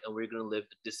disharmonic, and we're going to live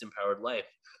a disempowered life.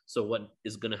 So what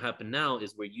is going to happen now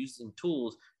is we're using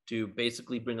tools to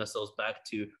basically bring ourselves back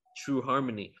to true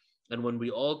harmony. And when we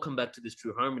all come back to this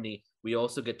true harmony, we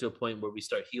also get to a point where we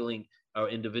start healing our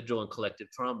individual and collective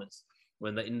traumas.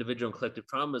 When the individual and collective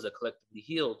traumas are collectively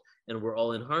healed and we're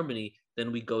all in harmony,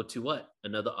 then we go to what?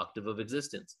 Another octave of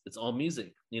existence. It's all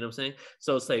music. You know what I'm saying?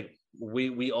 So it's like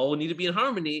we all need to be in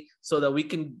harmony so that we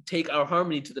can take our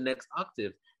harmony to the next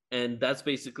octave. And that's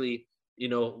basically, you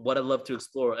know, what I love to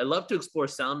explore. I love to explore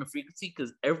sound and frequency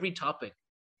because every topic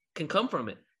can come from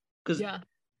it. Because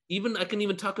even I can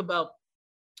even talk about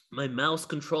my mouse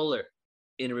controller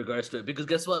in regards to it, because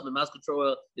guess what, my mouse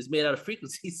controller is made out of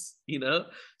frequencies, you know.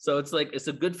 So it's like it's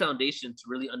a good foundation to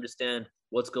really understand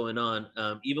what's going on.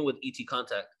 Even with ET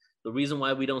contact, the reason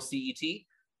why we don't see ET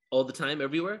all the time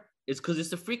everywhere is because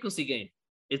it's a frequency game.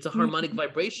 It's a harmonic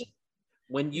vibration.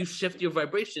 When you shift your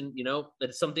vibration, you know,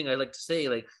 that's something I like to say,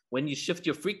 like when you shift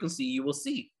your frequency, you will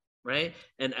see, right?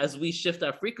 And as we shift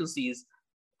our frequencies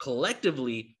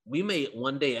collectively, we may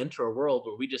one day enter a world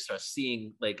where we just start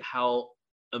seeing like how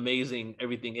amazing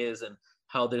everything is and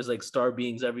how there's like star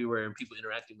beings everywhere and people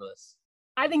interacting with us.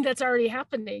 I think that's already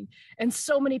happening, and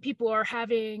so many people are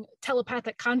having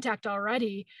telepathic contact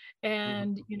already,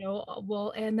 and you know,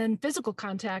 well, and then physical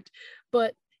contact.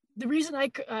 But the reason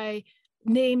I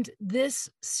named this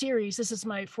series, this is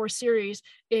my 4th series,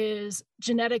 is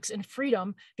Genetics and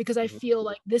Freedom, because I feel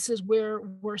like this is where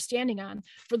we're standing on.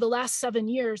 For the last 7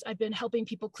 years, I've been helping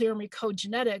people clear and recode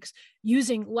genetics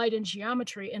using light and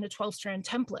geometry in a 12-strand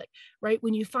template, right?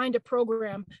 When you find a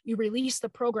program, you release the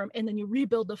program, and then you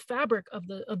rebuild the fabric of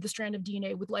the strand of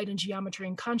DNA with light and geometry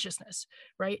and consciousness,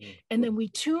 right? And then we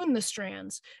tune the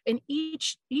strands, and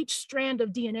each strand of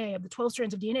DNA, of the 12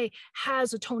 strands of DNA,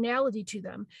 has a tonality to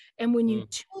them. And when you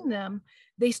tune them,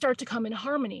 they start to come in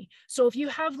harmony. So if you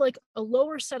have like a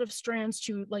lower set of strands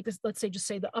to, like, let's say, just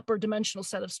say the upper dimensional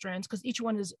set of strands, because each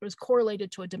one is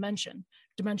correlated to a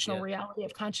dimensional reality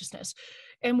of consciousness.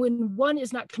 And when one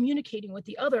is not communicating with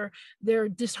the other, they're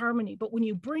disharmony. But when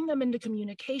you bring them into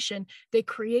communication, they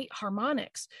create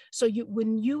harmonics. So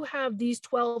when you have these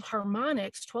 12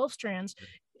 harmonics, 12 strands,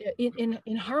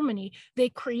 in harmony, they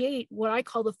create what I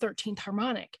call the 13th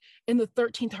harmonic. And the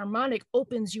 13th harmonic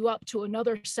opens you up to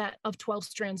another set of 12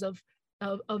 strands of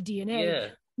DNA,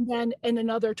 then in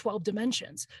another 12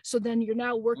 dimensions. So then you're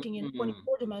now working in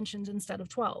 24 dimensions instead of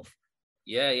 12.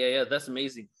 Yeah. That's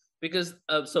amazing. Because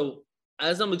so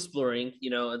as I'm exploring, you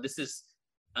know, this is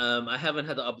I haven't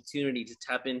had the opportunity to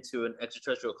tap into an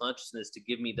extraterrestrial consciousness to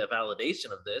give me the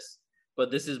validation of this,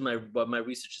 but this is what my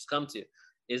research has come to,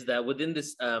 is that within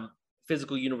this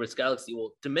physical universe galaxy,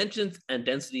 well, dimensions and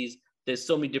densities, there's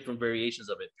so many different variations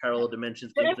of it. Parallel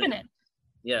dimensions, infinite.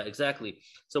 Yeah, exactly.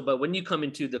 So, but when you come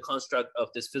into the construct of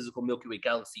this physical Milky Way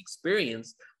galaxy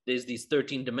experience, there's these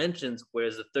 13 dimensions,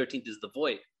 whereas the 13th is the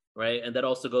void, right? And that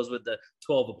also goes with the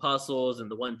 12 apostles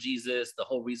and the one Jesus, the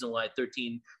whole reason why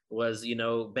 13 was, you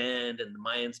know, banned, and the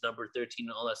Mayans number 13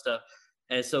 and all that stuff.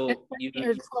 And so you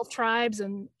 12 tribes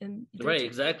and right,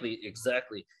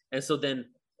 exactly. And so then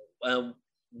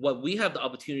what we have the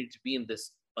opportunity to be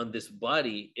on this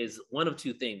body is one of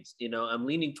two things. You know, I'm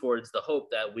leaning towards the hope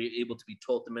that we're able to be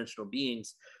 12th dimensional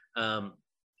beings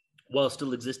while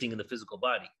still existing in the physical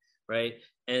body, right?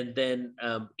 And then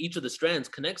each of the strands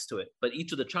connects to it, but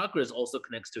each of the chakras also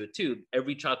connects to it too.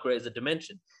 Every chakra is a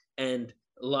dimension. And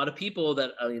a lot of people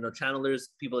that are, you know, channelers,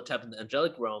 people that tap in the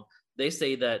angelic realm, they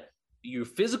say that your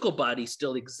physical body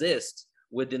still exists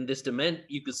within this dimension.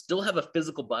 You could still have a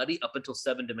physical body up until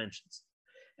 7 dimensions.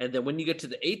 And then when you get to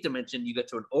the 8th dimension, you get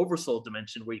to an oversoul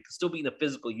dimension where you can still be in a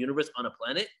physical universe on a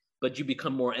planet, but you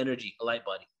become more energy, a light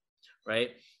body,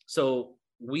 right? So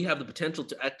we have the potential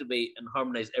to activate and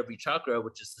harmonize every chakra,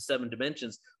 which is the 7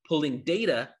 dimensions, pulling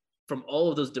data from all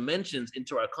of those dimensions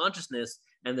into our consciousness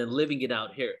and then living it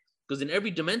out here. Because in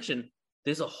every dimension,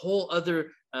 there's a whole other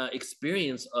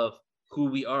experience of who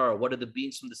we are, what are the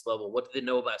beings from this level, what do they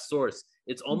know about source.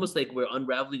 It's almost like we're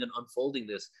unraveling and unfolding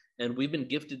this, and we've been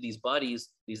gifted these bodies,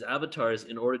 these avatars,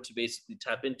 in order to basically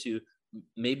tap into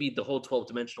maybe the whole 12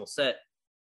 dimensional set.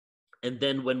 And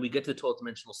then when we get to the 12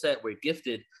 dimensional set, we're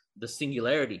gifted the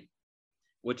singularity,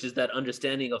 which is that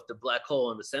understanding of the black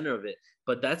hole in the center of it.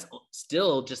 But that's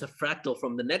still just a fractal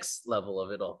from the next level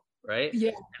of it all, right?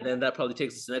 Yeah. And then that probably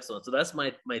takes us to the next one. So that's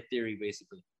my theory,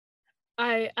 basically.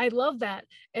 I love that.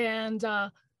 And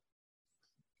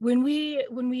when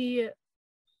we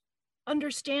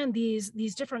understand these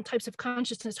different types of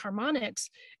consciousness harmonics,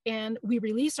 and we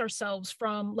release ourselves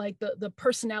from like the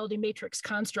personality matrix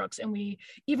constructs, and we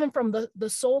even from the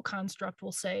soul construct,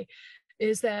 we'll say,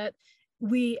 is that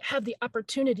we have the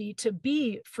opportunity to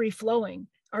be free flowing,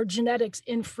 our genetics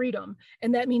in freedom,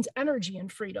 and that means energy in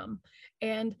freedom.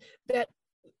 And that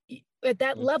at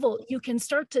that level, you can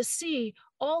start to see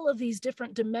all of these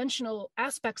different dimensional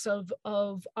aspects of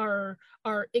our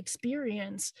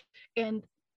experience. And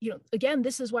again,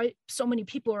 this is why so many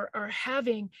people are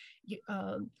having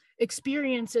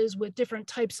experiences with different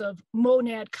types of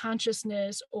monad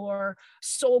consciousness or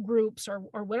soul groups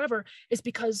or whatever, is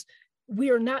because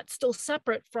we are not still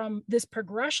separate from this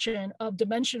progression of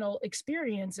dimensional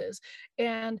experiences.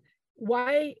 And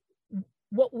why,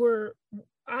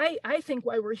 I think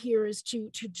why we're here is to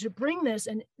bring this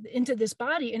and into this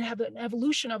body and have an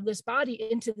evolution of this body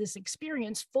into this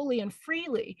experience fully and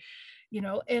freely,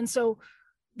 and so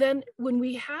then when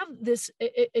we have this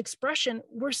expression,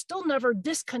 we're still never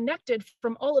disconnected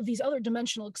from all of these other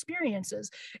dimensional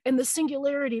experiences. And the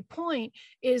singularity point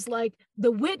is like the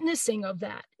witnessing of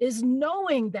that, is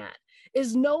knowing that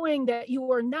you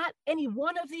are not any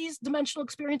one of these dimensional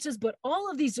experiences, but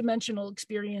all of these dimensional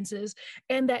experiences,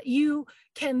 and that you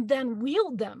can then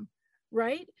wield them,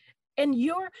 right? And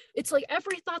it's like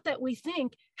every thought that we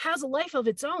think has a life of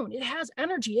its own. It has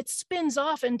energy, it spins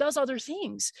off and does other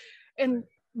things. And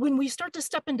when we start to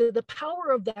step into the power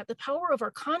of that, the power of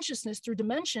our consciousness through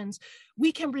dimensions,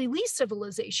 we can release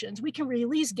civilizations, we can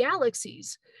release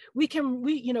galaxies, we can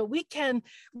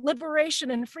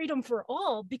liberation and freedom for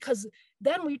all, because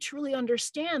then we truly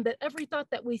understand that every thought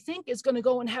that we think is going to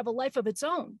go and have a life of its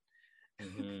own.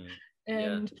 Mm-hmm.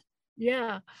 And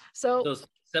yeah. So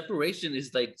separation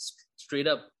is like straight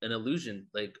up an illusion,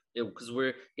 like because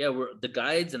we're the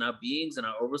guides and our beings and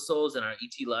our oversouls and our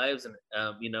ET lives and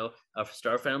our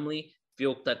star family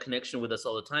feel that connection with us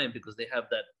all the time because they have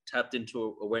that tapped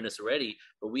into awareness already.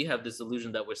 But we have this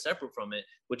illusion that we're separate from it,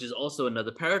 which is also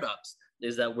another paradox,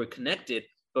 is that we're connected,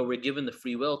 but we're given the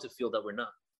free will to feel that we're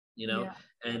not. Yeah.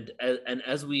 And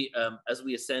as we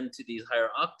ascend to these higher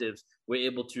octaves, we're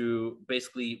able to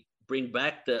basically bring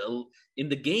back in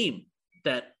the game,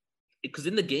 that because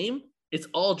in the game it's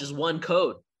all just one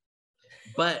code,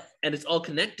 and it's all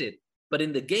connected, but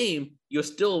in the game you're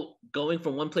still going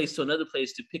from one place to another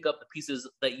place to pick up the pieces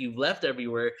that you've left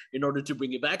everywhere in order to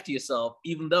bring it back to yourself,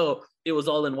 even though it was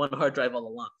all in one hard drive all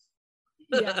along.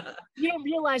 Yeah, you don't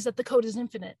realize that the code is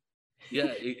infinite.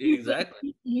 Yeah,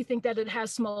 exactly. You think that it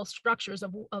has small structures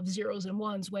of zeros and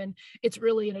ones, when it's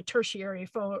really in a tertiary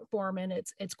form, and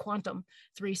it's quantum,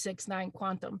 369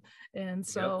 quantum. And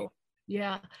so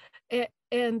yeah,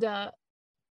 and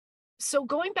so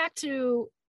going back to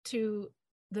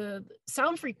the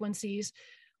sound frequencies,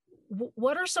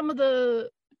 what are some of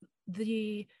the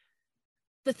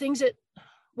things that,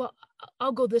 well,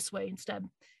 I'll go this way instead.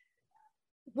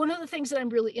 One of the things that I'm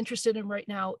really interested in right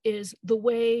now is the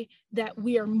way that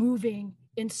we are moving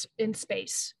in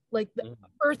space. Like the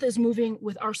Earth is moving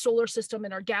with our solar system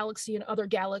and our galaxy and other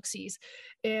galaxies.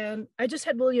 And I just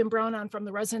had William Brown on from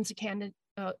the Resonance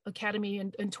Academy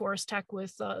in Taurus Tech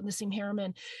with Nassim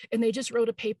Haramein, and they just wrote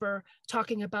a paper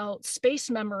talking about space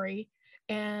memory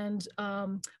and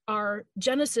our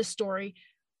Genesis story,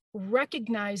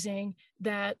 recognizing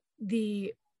that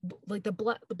the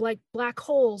black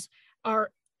holes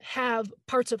have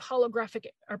parts of holographic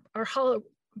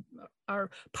are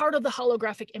part of the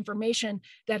holographic information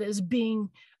that is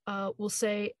being we'll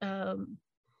say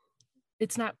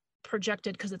it's not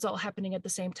projected because it's all happening at the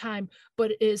same time,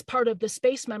 but is part of the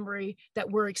space memory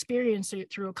that we're experiencing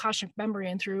through Akashic memory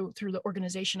and through the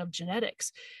organization of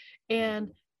genetics.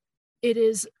 And it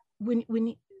is when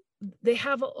they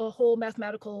have a whole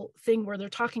mathematical thing where they're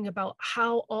talking about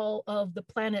how all of the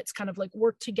planets kind of like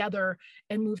work together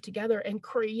and move together and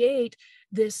create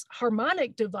this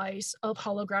harmonic device of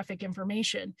holographic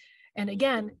information. And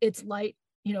again, it's light,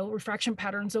 refraction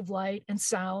patterns of light and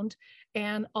sound,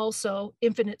 and also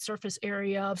infinite surface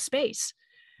area of space.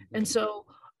 And so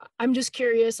I'm just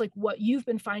curious, like what you've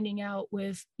been finding out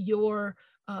with your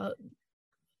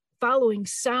following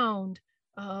sound,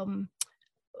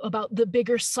 about the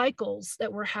bigger cycles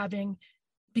that we're having,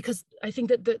 because I think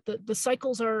that the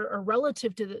cycles are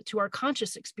relative to our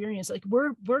conscious experience. Like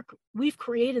we've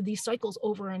created these cycles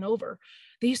over and over.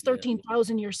 These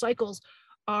 13,000 year cycles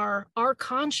are our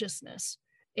consciousness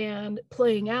and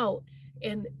playing out.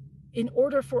 And in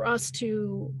order for us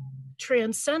to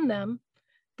transcend them,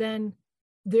 then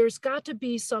there's got to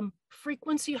be some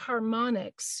frequency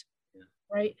harmonics,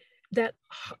 right? That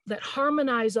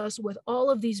harmonize us with all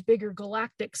of these bigger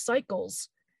galactic cycles.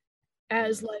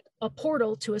 as like a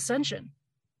portal to ascension.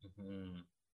 Mm-hmm.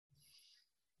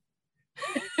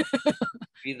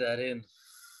 Breathe that in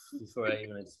before I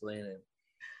even explain it.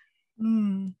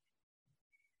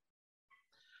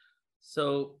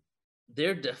 So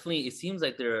there definitely, it seems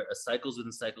like there are cycles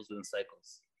within cycles within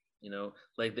cycles,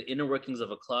 like the inner workings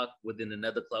of a clock within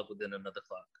another clock within another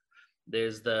clock.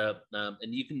 There's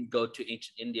and you can go to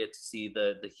ancient India to see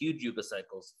the huge yuga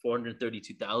cycles,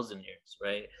 432,000 years,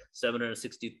 right?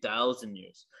 760,000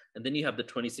 years. And then you have the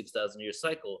 26,000 year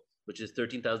cycle, which is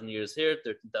 13,000 years here,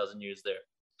 13,000 years there.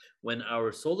 When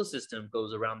our solar system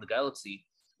goes around the galaxy,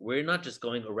 we're not just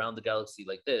going around the galaxy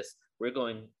like this, we're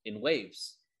going in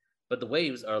waves. But the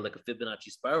waves are like a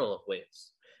Fibonacci spiral of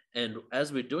waves. And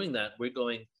as we're doing that, we're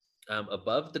going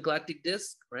above the galactic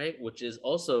disk, right? Which is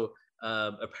also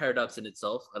a paradox in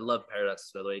itself. I love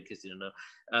paradoxes, by the way, in case you don't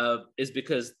know. Is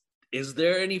because, is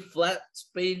there any flat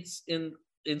space in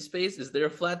space? Is there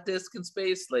a flat disk in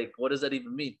space? Like, what does that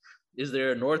even mean? Is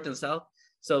there a north and south?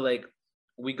 So like,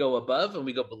 we go above and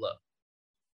we go below.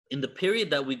 In the period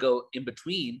that we go in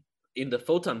between, in the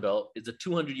photon belt, is a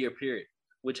 200-year period,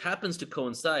 which happens to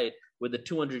coincide with the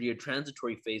 200-year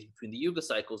transitory phase between the yuga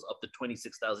cycles up to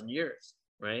 26,000 years,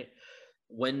 right?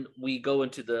 When we go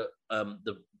into the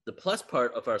plus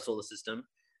part of our solar system,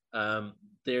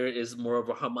 there is more of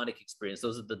a harmonic experience.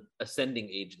 Those are the ascending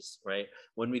ages, right?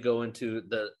 When we go into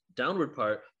the downward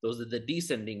part, those are the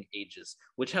descending ages,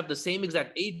 which have the same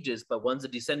exact ages, but one's a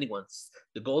descending one.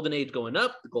 The golden age going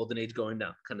up, the golden age going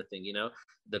down, kind of thing,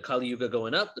 the Kali Yuga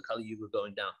going up, the Kali Yuga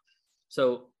going down.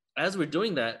 So as we're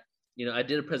doing that, I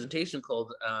did a presentation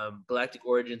called Galactic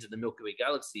Origins in the Milky Way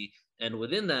Galaxy. And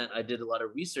within that, I did a lot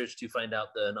of research to find out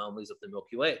the anomalies of the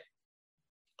Milky Way.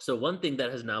 So one thing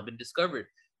that has now been discovered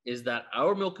is that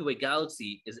our Milky Way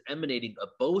galaxy is emanating a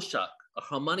bow shock, a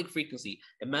harmonic frequency.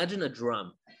 Imagine a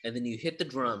drum, and then you hit the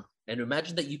drum, and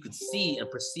imagine that you could see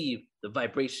and perceive the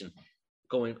vibration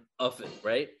going off it,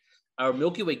 right? Our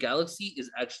Milky Way galaxy is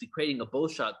actually creating a bow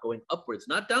shock going upwards,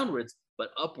 not downwards,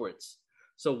 but upwards.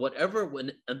 So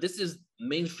and this is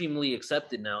mainstreamly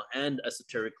accepted now and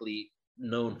esoterically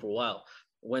known for a while.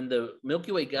 When the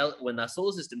Milky Way, when that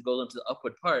solar system goes into the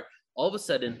upward part, all of a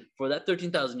sudden, for that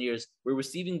 13,000 years, we're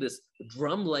receiving this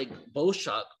drum-like bow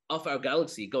shock off our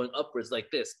galaxy going upwards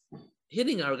like this,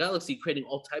 hitting our galaxy, creating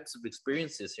all types of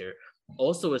experiences here,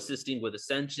 also assisting with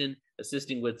ascension,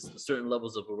 assisting with certain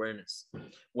levels of awareness.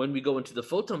 When we go into the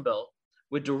photon belt,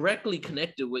 we're directly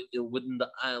connected within the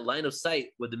line of sight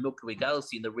with the Milky Way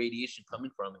galaxy and the radiation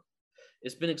coming from it.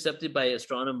 It's been accepted by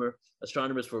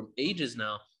astronomers for ages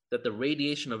now that the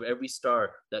radiation of every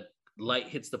star that light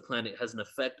hits the planet has an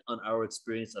effect on our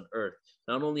experience on Earth.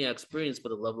 Not only our experience, but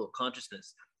the level of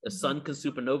consciousness. The sun can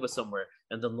supernova somewhere,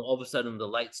 and then all of a sudden the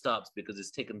light stops because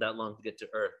it's taken that long to get to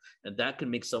Earth. And that can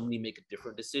make somebody make a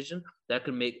different decision. That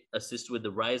can assist with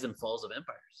the rise and falls of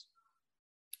empires.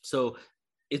 So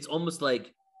it's almost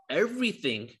like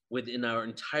everything within our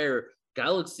entire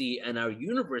galaxy and our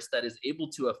universe that is able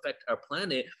to affect our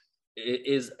planet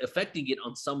is affecting it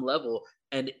on some level,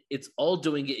 and it's all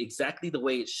doing it exactly the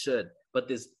way it should. But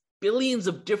there's billions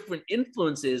of different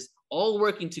influences all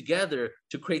working together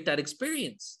to create that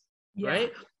experience,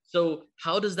 right? So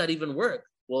how does that even work?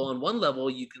 Well, on one level,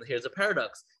 here's a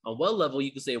paradox. On one level,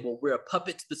 you can say, well, we're a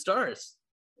puppet to the stars,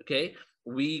 okay?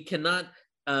 We cannot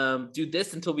do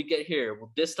this until we get here.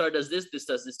 Well, this star does this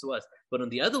does this to us. But on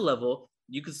the other level,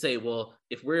 you could say, well,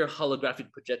 if we're a holographic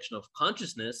projection of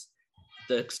consciousness,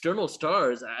 the external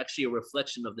stars are actually a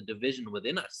reflection of the division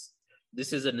within us.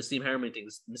 This is a Nassim Haramein thing.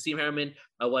 Nassim Haramein,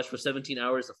 I watched for 17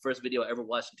 hours, the first video I ever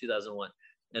watched in 2001.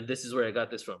 And this is where I got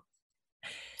this from.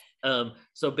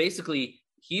 So basically,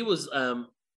 he was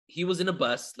in a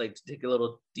bus, like, to take a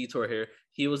little detour here.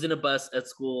 He was in a bus at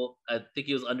school. I think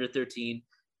he was under 13.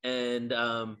 And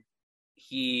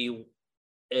he,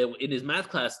 in his math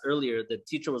class earlier, the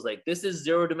teacher was like, this is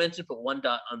 0 dimension, put 1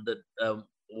 dot on the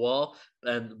wall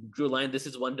and drew a line, this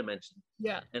is 1 dimension.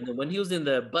 Yeah. And then when he was in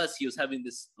the bus, he was having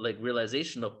this like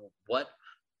realization of, what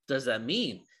does that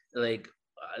mean? Like,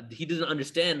 he didn't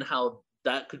understand how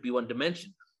that could be 1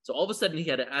 dimension. So all of a sudden he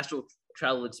had an astral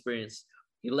travel experience.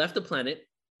 He left the planet.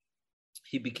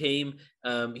 He became,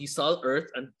 he saw Earth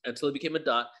until it became a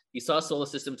dot. He saw a solar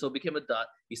system until it became a dot.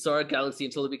 He saw a galaxy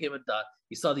until it became a dot.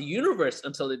 He saw the universe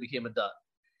until it became a dot.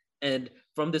 And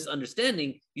from this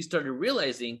understanding, he started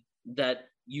realizing that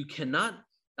you cannot,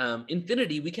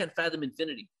 infinity, we can't fathom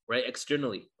infinity, right?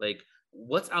 Externally, like,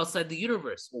 what's outside the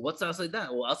universe? Well, what's outside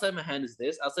that? Well, outside my hand is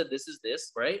this, outside this is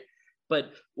this, right?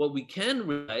 But what we can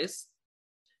realize,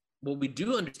 what we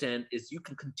do understand, is you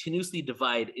can continuously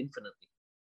divide infinitely,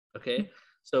 okay?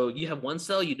 So you have one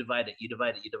cell, you divide it, you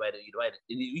divide it, you divide it, you divide it,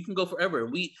 and you can go forever.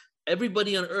 And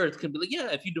everybody on Earth can be like,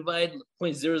 yeah, if you divide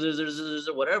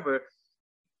 0.00000 whatever,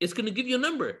 it's going to give you a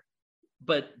number.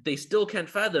 But they still can't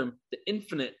fathom the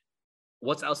infinite,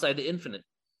 what's outside the infinite.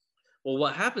 Well,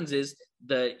 what happens is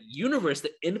the universe,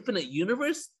 the infinite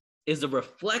universe, is a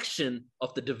reflection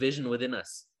of the division within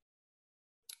us.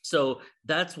 So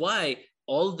that's why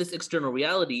all of this external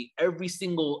reality, every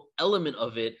single element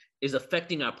of it is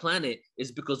affecting our planet,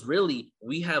 is because really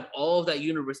we have all of that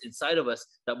universe inside of us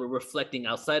that we're reflecting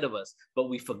outside of us, but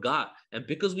we forgot. And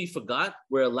because we forgot,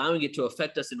 we're allowing it to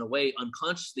affect us in a way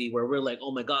unconsciously where we're like,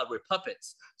 oh my God, we're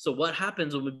puppets. So what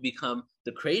happens when we become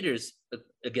the creators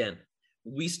again?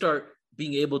 We start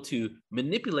being able to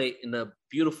manipulate in a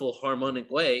beautiful, harmonic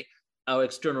way our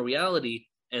external reality.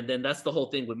 And then that's the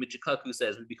whole thing when Michio Kaku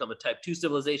says we become a type 2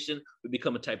 civilization, we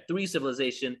become a type 3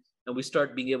 civilization, and we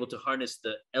start being able to harness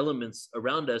the elements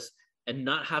around us and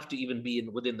not have to even be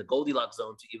within the Goldilocks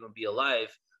zone to even be alive,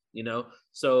 you know?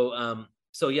 So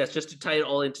yes, just to tie it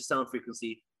all into sound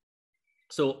frequency.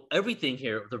 So everything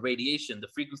here, the radiation, the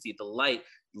frequency, the light,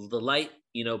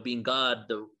 you know, being God,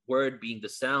 the word being the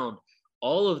sound,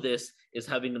 all of this is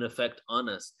having an effect on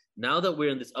us. Now that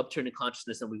we're in this upturn in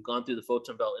consciousness and we've gone through the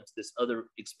photon belt into this other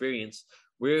experience,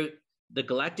 the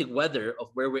galactic weather of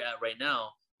where we're at right now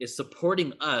is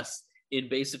supporting us in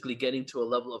basically getting to a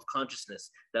level of consciousness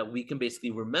that we can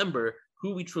basically remember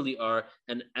who we truly are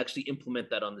and actually implement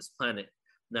that on this planet.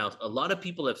 Now, a lot of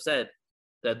people have said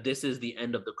that this is the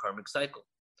end of the karmic cycle.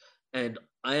 And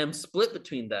I am split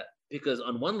between that because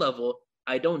on one level,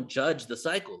 I don't judge the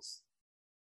cycles.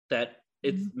 That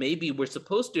it's maybe we're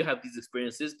supposed to have these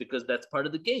experiences because that's part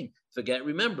of the game. Forget,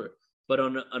 remember. But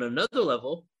on another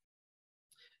level,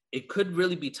 it could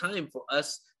really be time for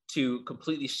us to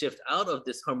completely shift out of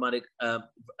this harmonic,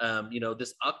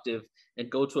 this octave and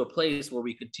go to a place where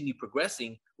we continue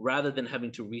progressing rather than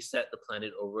having to reset the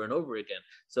planet over and over again.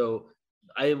 So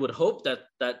I would hope that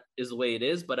that is the way it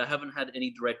is, but I haven't had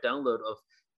any direct download of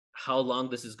how long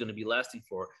this is going to be lasting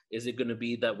for. Is it going to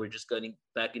be that we're just getting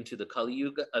back into the Kali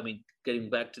Yuga? I mean, getting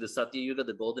back to the Satya Yuga,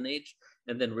 the golden age,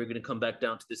 and then we're going to come back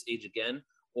down to this age again?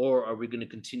 Or are we going to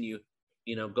continue,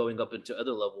 going up into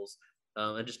other levels?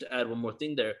 And just to add one more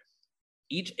thing there,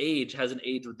 each age has an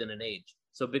age within an age.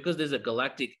 So because there's a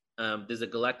galactic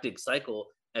cycle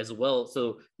as well.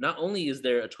 So not only is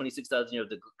there a 26,000 year of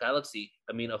the galaxy,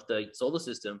 of the solar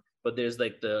system, but there's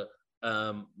like the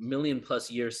million plus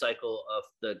year cycle of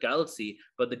the galaxy,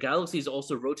 but the galaxy is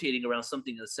also rotating around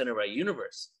something in the center of our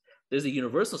universe. There's a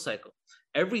universal cycle.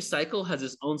 Every cycle has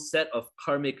its own set of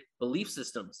karmic belief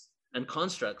systems and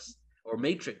constructs or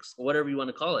matrix or whatever you want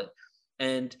to call it.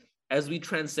 And as we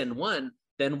transcend one,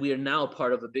 then we are now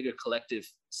part of a bigger collective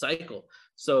cycle.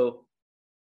 So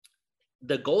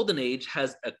the golden age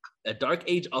has a dark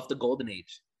age of the golden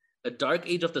age, a dark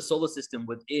age of the solar system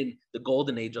within the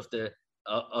golden age of the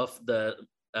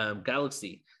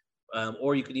galaxy,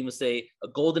 or you could even say a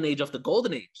golden age of the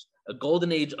golden age, a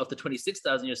golden age of the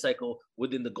 26,000 year cycle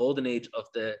within the golden age of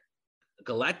the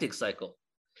galactic cycle.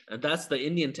 And that's the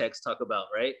Indian texts talk about,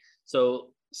 right?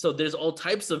 So there's all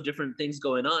types of different things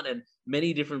going on and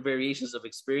many different variations of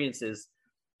experiences.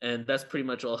 And that's pretty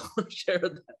much all I'll share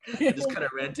of that. I just kind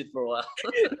of ranted for a while.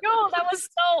 No, that was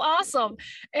so awesome.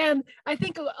 And I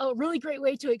think a really great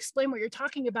way to explain what you're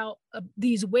talking about,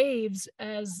 these waves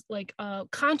as like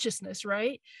consciousness,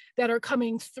 right? That are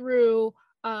coming through,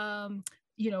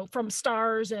 from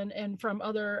stars and from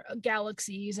other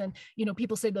galaxies. And,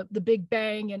 people say the Big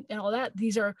Bang and all that.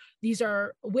 These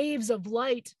are waves of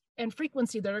light and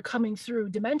frequency that are coming through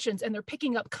dimensions, and they're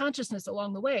picking up consciousness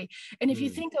along the way. And if you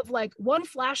think of like one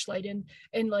flashlight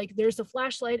and like there's a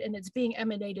flashlight and it's being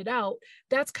emanated out,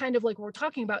 that's kind of like what we're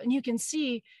talking about. And you can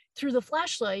see through the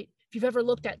flashlight, if you've ever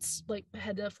looked at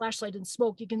had a flashlight in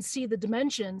smoke, you can see the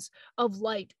dimensions of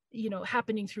light,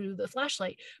 happening through the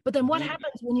flashlight. But then what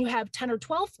happens when you have 10 or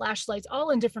 12 flashlights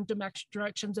all in different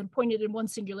directions and pointed in one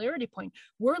singularity point?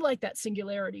 We're like that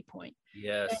singularity point.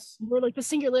 Yes. And we're like the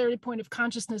singularity point of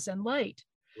consciousness and light.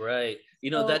 Right.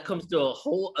 That comes to a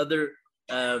whole other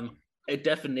a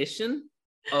definition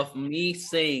of me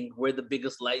saying we're the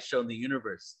biggest light show in the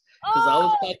universe. Because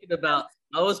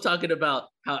I was talking about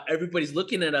how everybody's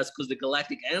looking at us because the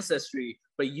galactic ancestry,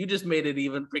 but you just made it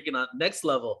even freaking on next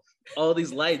level. All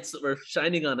these lights were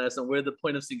shining on us and we're the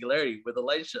point of singularity. We're the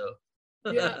light show.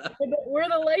 Yeah, we're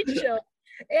the light show.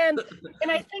 And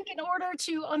I think in order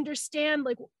to understand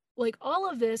like all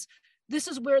of this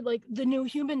is where like the new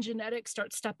human genetics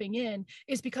start stepping in,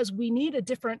 is because we need a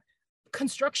different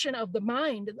construction of the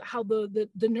mind, how the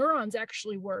neurons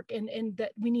actually work, and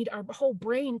that we need our whole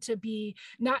brain to be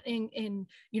not in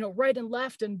right and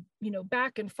left and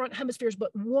back and front hemispheres,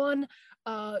 but one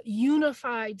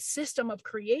unified system of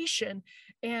creation,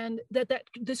 and that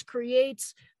this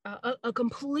creates a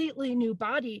completely new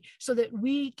body, so that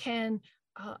we can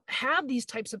have these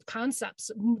types of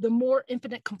concepts, the more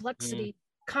infinite complexity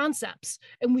concepts,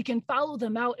 and we can follow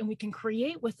them out and we can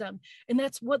create with them. And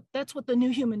that's what the new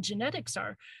human genetics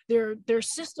are. They're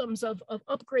systems of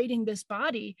upgrading this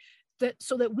body, that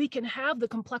so that we can have the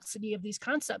complexity of these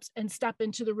concepts and step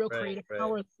into the real creative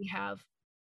power that we have.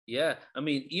 Yeah, I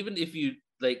mean, even if you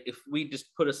like, if we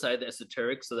just put aside the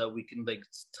esoteric so that we can like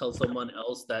tell someone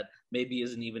else that maybe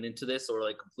isn't even into this, or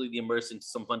like completely immersed into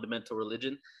some fundamental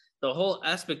religion, the whole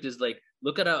aspect is like,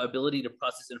 look at our ability to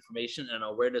process information and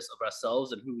awareness of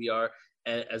ourselves and who we are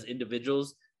as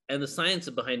individuals, and the science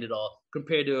behind it all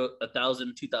compared to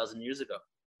 1,000, 2,000 years ago,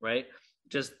 right?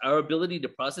 Just our ability to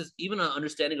process, even our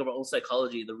understanding of our own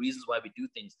psychology, the reasons why we do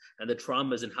things, and the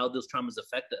traumas and how those traumas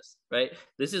affect us, right?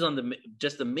 This is on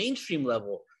the mainstream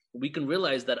level. We can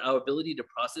realize that our ability to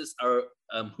process our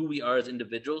who we are as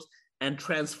individuals and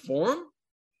transform,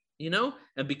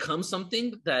 and become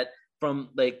something that, from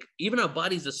like, even our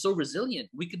bodies are so resilient.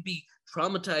 We could be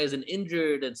traumatized and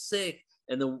injured and sick,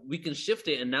 and then we can shift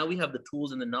it. And now we have the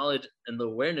tools and the knowledge and the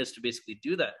awareness to basically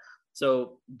do that.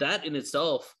 So that in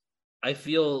itself, I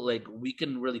feel like we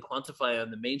can really quantify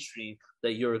on the mainstream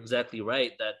that you're exactly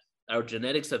right, that our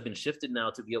genetics have been shifted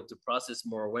now to be able to process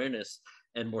more awareness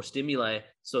and more stimuli,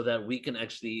 so that we can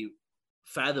actually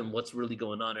fathom what's really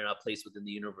going on in our place within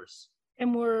the universe.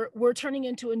 And we're turning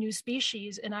into a new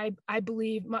species, and I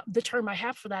believe the term I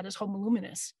have for that is Homo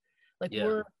luminous. Like,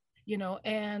 we're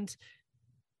and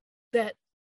that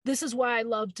this is why I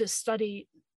love to study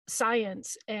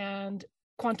science and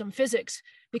quantum physics,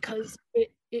 because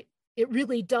it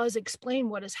really does explain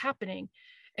what is happening.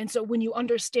 And so when you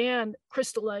understand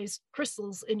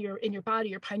crystals in your body,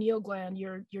 your pineal gland,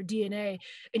 your DNA,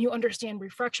 and you understand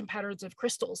refraction patterns of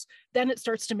crystals, then it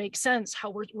starts to make sense how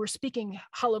we're speaking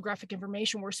holographic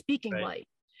information, we're speaking light.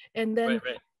 And then,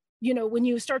 when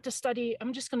you start to study,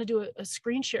 I'm just going to do a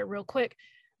screen share real quick.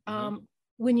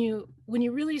 When you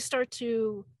really start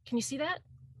to, can you see that?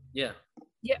 Yeah.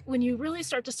 Yeah, when you really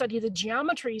start to study the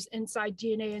geometries inside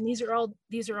DNA, and these are all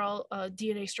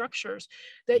DNA structures,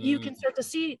 that you can start to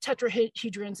see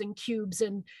tetrahedrons and cubes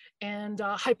and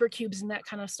hypercubes and that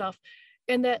kind of stuff,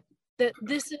 and that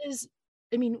this is,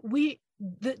 I mean,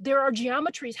 there are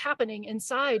geometries happening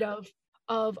inside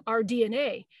of our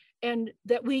DNA, and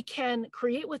that we can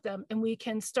create with them, and we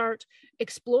can start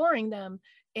exploring them,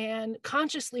 and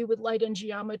consciously, with light and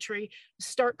geometry,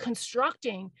 start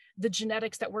constructing the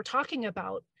genetics that we're talking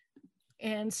about.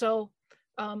 And so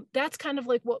that's kind of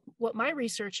like what my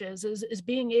research is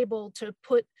being able to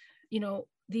put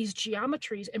these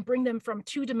geometries and bring them from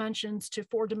 2 dimensions to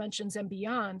 4 dimensions and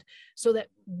beyond, so that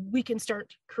we can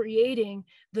start creating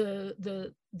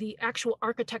the actual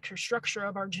architecture structure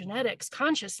of our genetics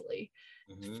consciously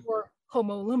for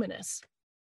Homo luminous.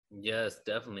 Yes,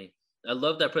 definitely. I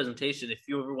love that presentation. If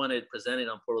you ever want to present it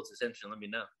on Portal to Ascension, let me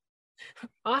know.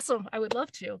 Awesome. I would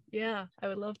love to. Yeah, I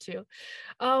would love to.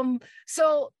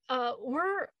 So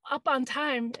we're up on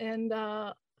time, and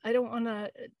I don't want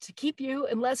to keep you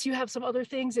unless you have some other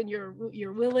things and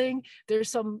you're willing.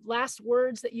 There's some last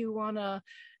words that you want to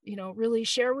really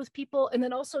share with people, and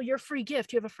then also your free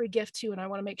gift. You have a free gift too, and I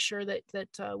want to make sure that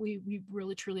we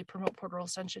really truly promote Portal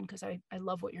Ascension, because I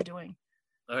love what you're doing.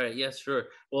 All right. Yes, sure.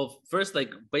 Well, first,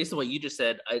 like, based on what you just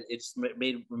said, it's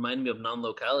reminded me of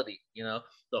non-locality.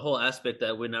 The whole aspect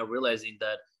that we're now realizing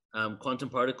that quantum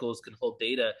particles can hold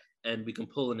data, and we can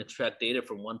pull and extract data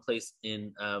from one place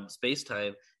in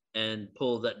space-time and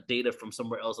pull that data from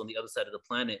somewhere else on the other side of the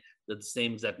planet at the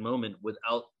same exact moment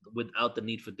without the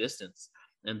need for distance.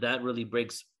 And that really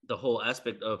breaks the whole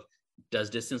aspect of,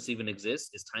 does distance even exist?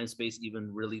 Is time space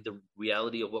even really the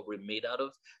reality of what we're made out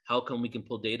of? How come we can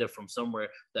pull data from somewhere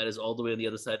that is all the way on the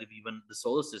other side of even the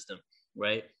solar system,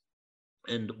 right?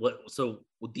 And so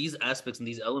with these aspects and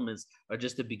these elements are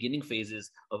just the beginning phases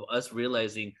of us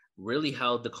realizing really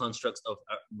how the constructs of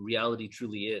reality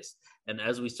truly is. And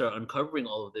as we start uncovering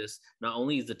all of this, not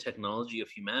only is the technology of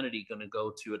humanity going to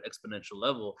go to an exponential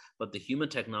level, but the human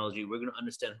technology, we're going to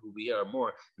understand who we are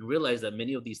more and realize that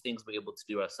many of these things we're able to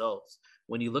do ourselves.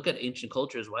 When you look at ancient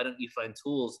cultures, why don't you find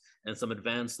tools and some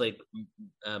advanced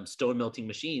stone melting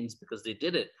machines? Because they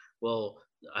did it. Well,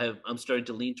 I'm starting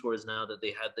to lean towards now that they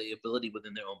had the ability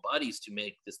within their own bodies to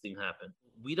make this thing happen.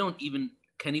 We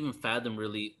can't even fathom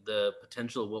really the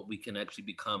potential of what we can actually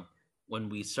become when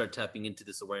we start tapping into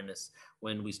this awareness,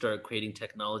 when we start creating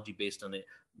technology based on it,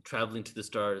 traveling to the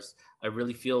stars. I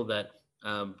really feel that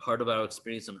part of our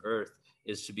experience on Earth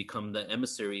is to become the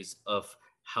emissaries of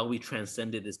how we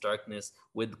transcended this darkness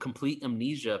with complete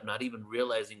amnesia of not even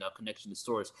realizing our connection to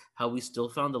source, how we still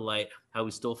found the light, how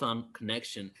we still found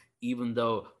connection, even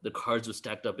though the cards were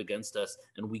stacked up against us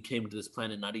and we came to this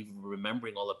planet not even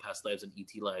remembering all the past lives and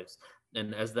ET lives.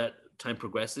 And as that time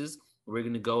progresses, we're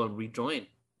going to go and rejoin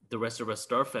the rest of our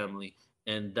star family.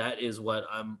 And that is what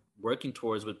I'm working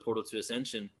towards with Portal to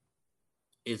Ascension,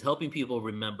 is helping people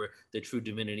remember the true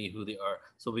divinity, who they are,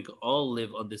 so we can all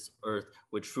live on this earth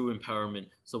with true empowerment,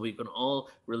 so we can all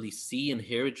really see and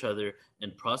hear each other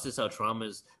and process our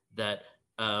traumas, that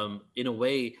in a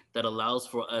way that allows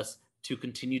for us to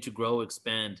continue to grow,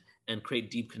 expand, and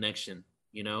create deep connection,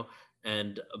 you know.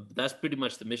 And that's pretty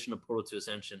much the mission of Portal to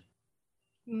Ascension.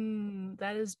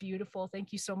 That is beautiful.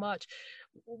 Thank you so much.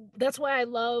 That's why I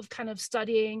love kind of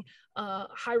studying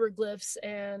hieroglyphs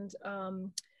and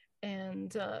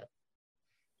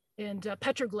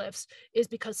petroglyphs, is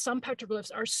because some petroglyphs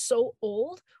are so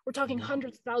old. We're talking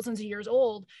hundreds of thousands of years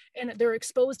old, and they're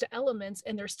exposed to elements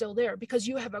and they're still there because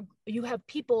you have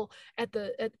people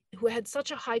who had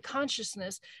such a high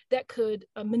consciousness that could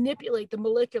manipulate the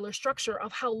molecular structure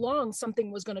of how long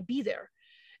something was going to be there.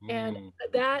 And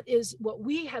that is what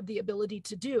we have the ability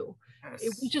to do.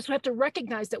 Yes. We just have to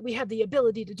recognize that we have the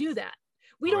ability to do that.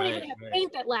 We don't even have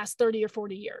paint that lasts 30 or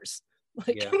 40 years.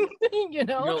 Like, yeah. you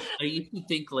know, I used to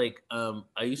think like, I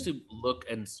used to look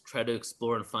and try to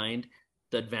explore and find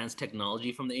the advanced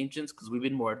technology from the ancients, because we've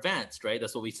been more advanced, right?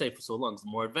 That's what we say for so long, it's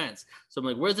more advanced. So I'm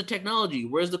like, where's the technology?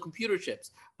 Where's the computer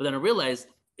chips? But then I realized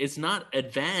it's not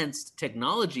advanced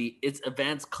technology, it's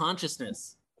advanced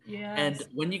consciousness. Yes. And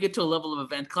when you get to a level of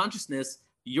advanced consciousness,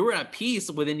 you're at peace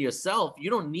within yourself.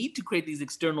 You don't need to create these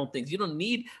external things. You don't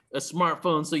need a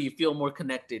smartphone so you feel more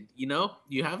connected. You know,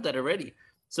 you have that already.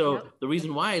 So the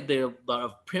reason why they're a lot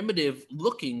of primitive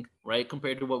looking, right,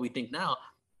 compared to what we think now,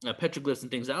 petroglyphs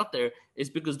and things out there, is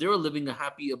because they were living a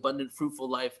happy, abundant, fruitful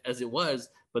life as it was,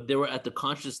 but they were at the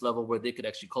conscious level where they could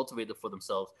actually cultivate it for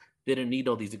themselves. They didn't need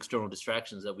all these external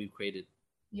distractions that we've created.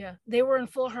 Yeah, they were in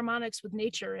full harmonics with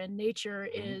nature, and nature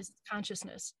is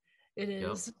consciousness. It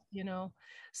is, you know.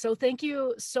 So thank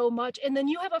you so much. And then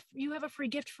you have a free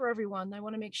gift for everyone. I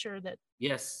want to make sure that.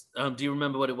 Yes. Do you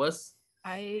remember what it was?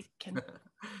 I can.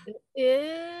 It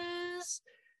is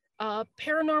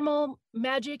Paranormal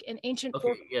Magic and Ancient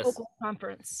Folklore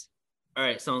Conference. All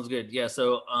right, sounds good. Yeah,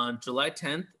 so on July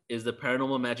 10th is the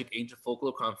Paranormal Magic Ancient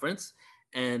Folklore Conference.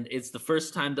 And it's the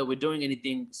first time that we're doing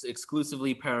anything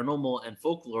exclusively paranormal and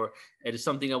folklore. It is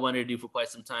something I wanted to do for quite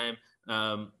some time.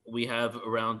 We have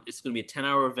it's going to be a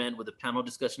 10-hour event with a panel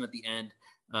discussion at the end.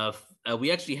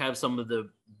 We actually have some of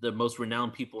the most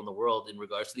renowned people in the world in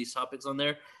regards to these topics on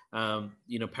there.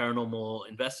 You know, paranormal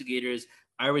investigators,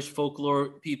 Irish folklore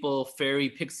people, fairy,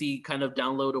 pixie kind of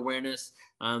download awareness.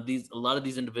 A lot of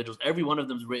these individuals, every one of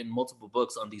them has written multiple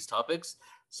books on these topics.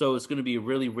 So it's going to be a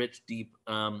really rich, deep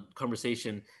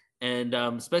conversation. And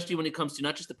especially when it comes to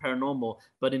not just the paranormal,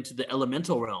 but into the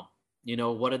elemental realm. You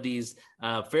know, what are these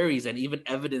fairies, and even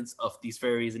evidence of these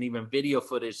fairies, and even video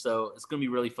footage. So it's going to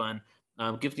be really fun.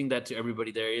 Gifting that to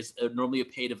everybody there is normally a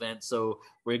paid event. So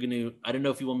we're going to, I don't know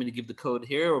if you want me to give the code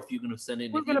here or if you're going to send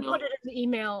it. We're going to put it in the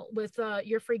email with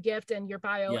your free gift and your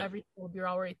bio. Yeah. Everything will be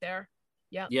all right there.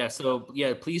 Yeah. Yeah. So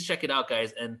yeah, please check it out,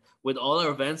 guys. And with all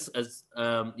our events, as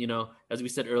you know, as we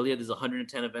said earlier, there's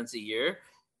 110 events a year.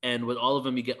 And with all of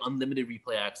them, you get unlimited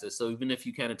replay access. So even if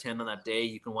you can't attend on that day,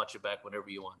 you can watch it back whenever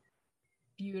you want.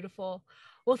 Beautiful.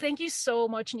 Well, thank you so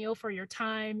much, Neil, for your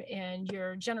time and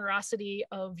your generosity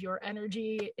of your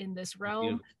energy in this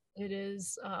realm. It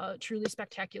is truly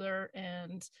spectacular,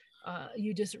 and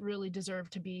you just really deserve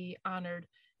to be honored,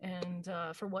 and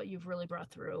for what you've really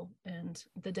brought through and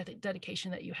the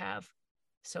dedication that you have.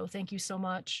 So thank you so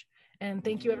much. And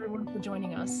thank you everyone for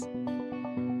joining us.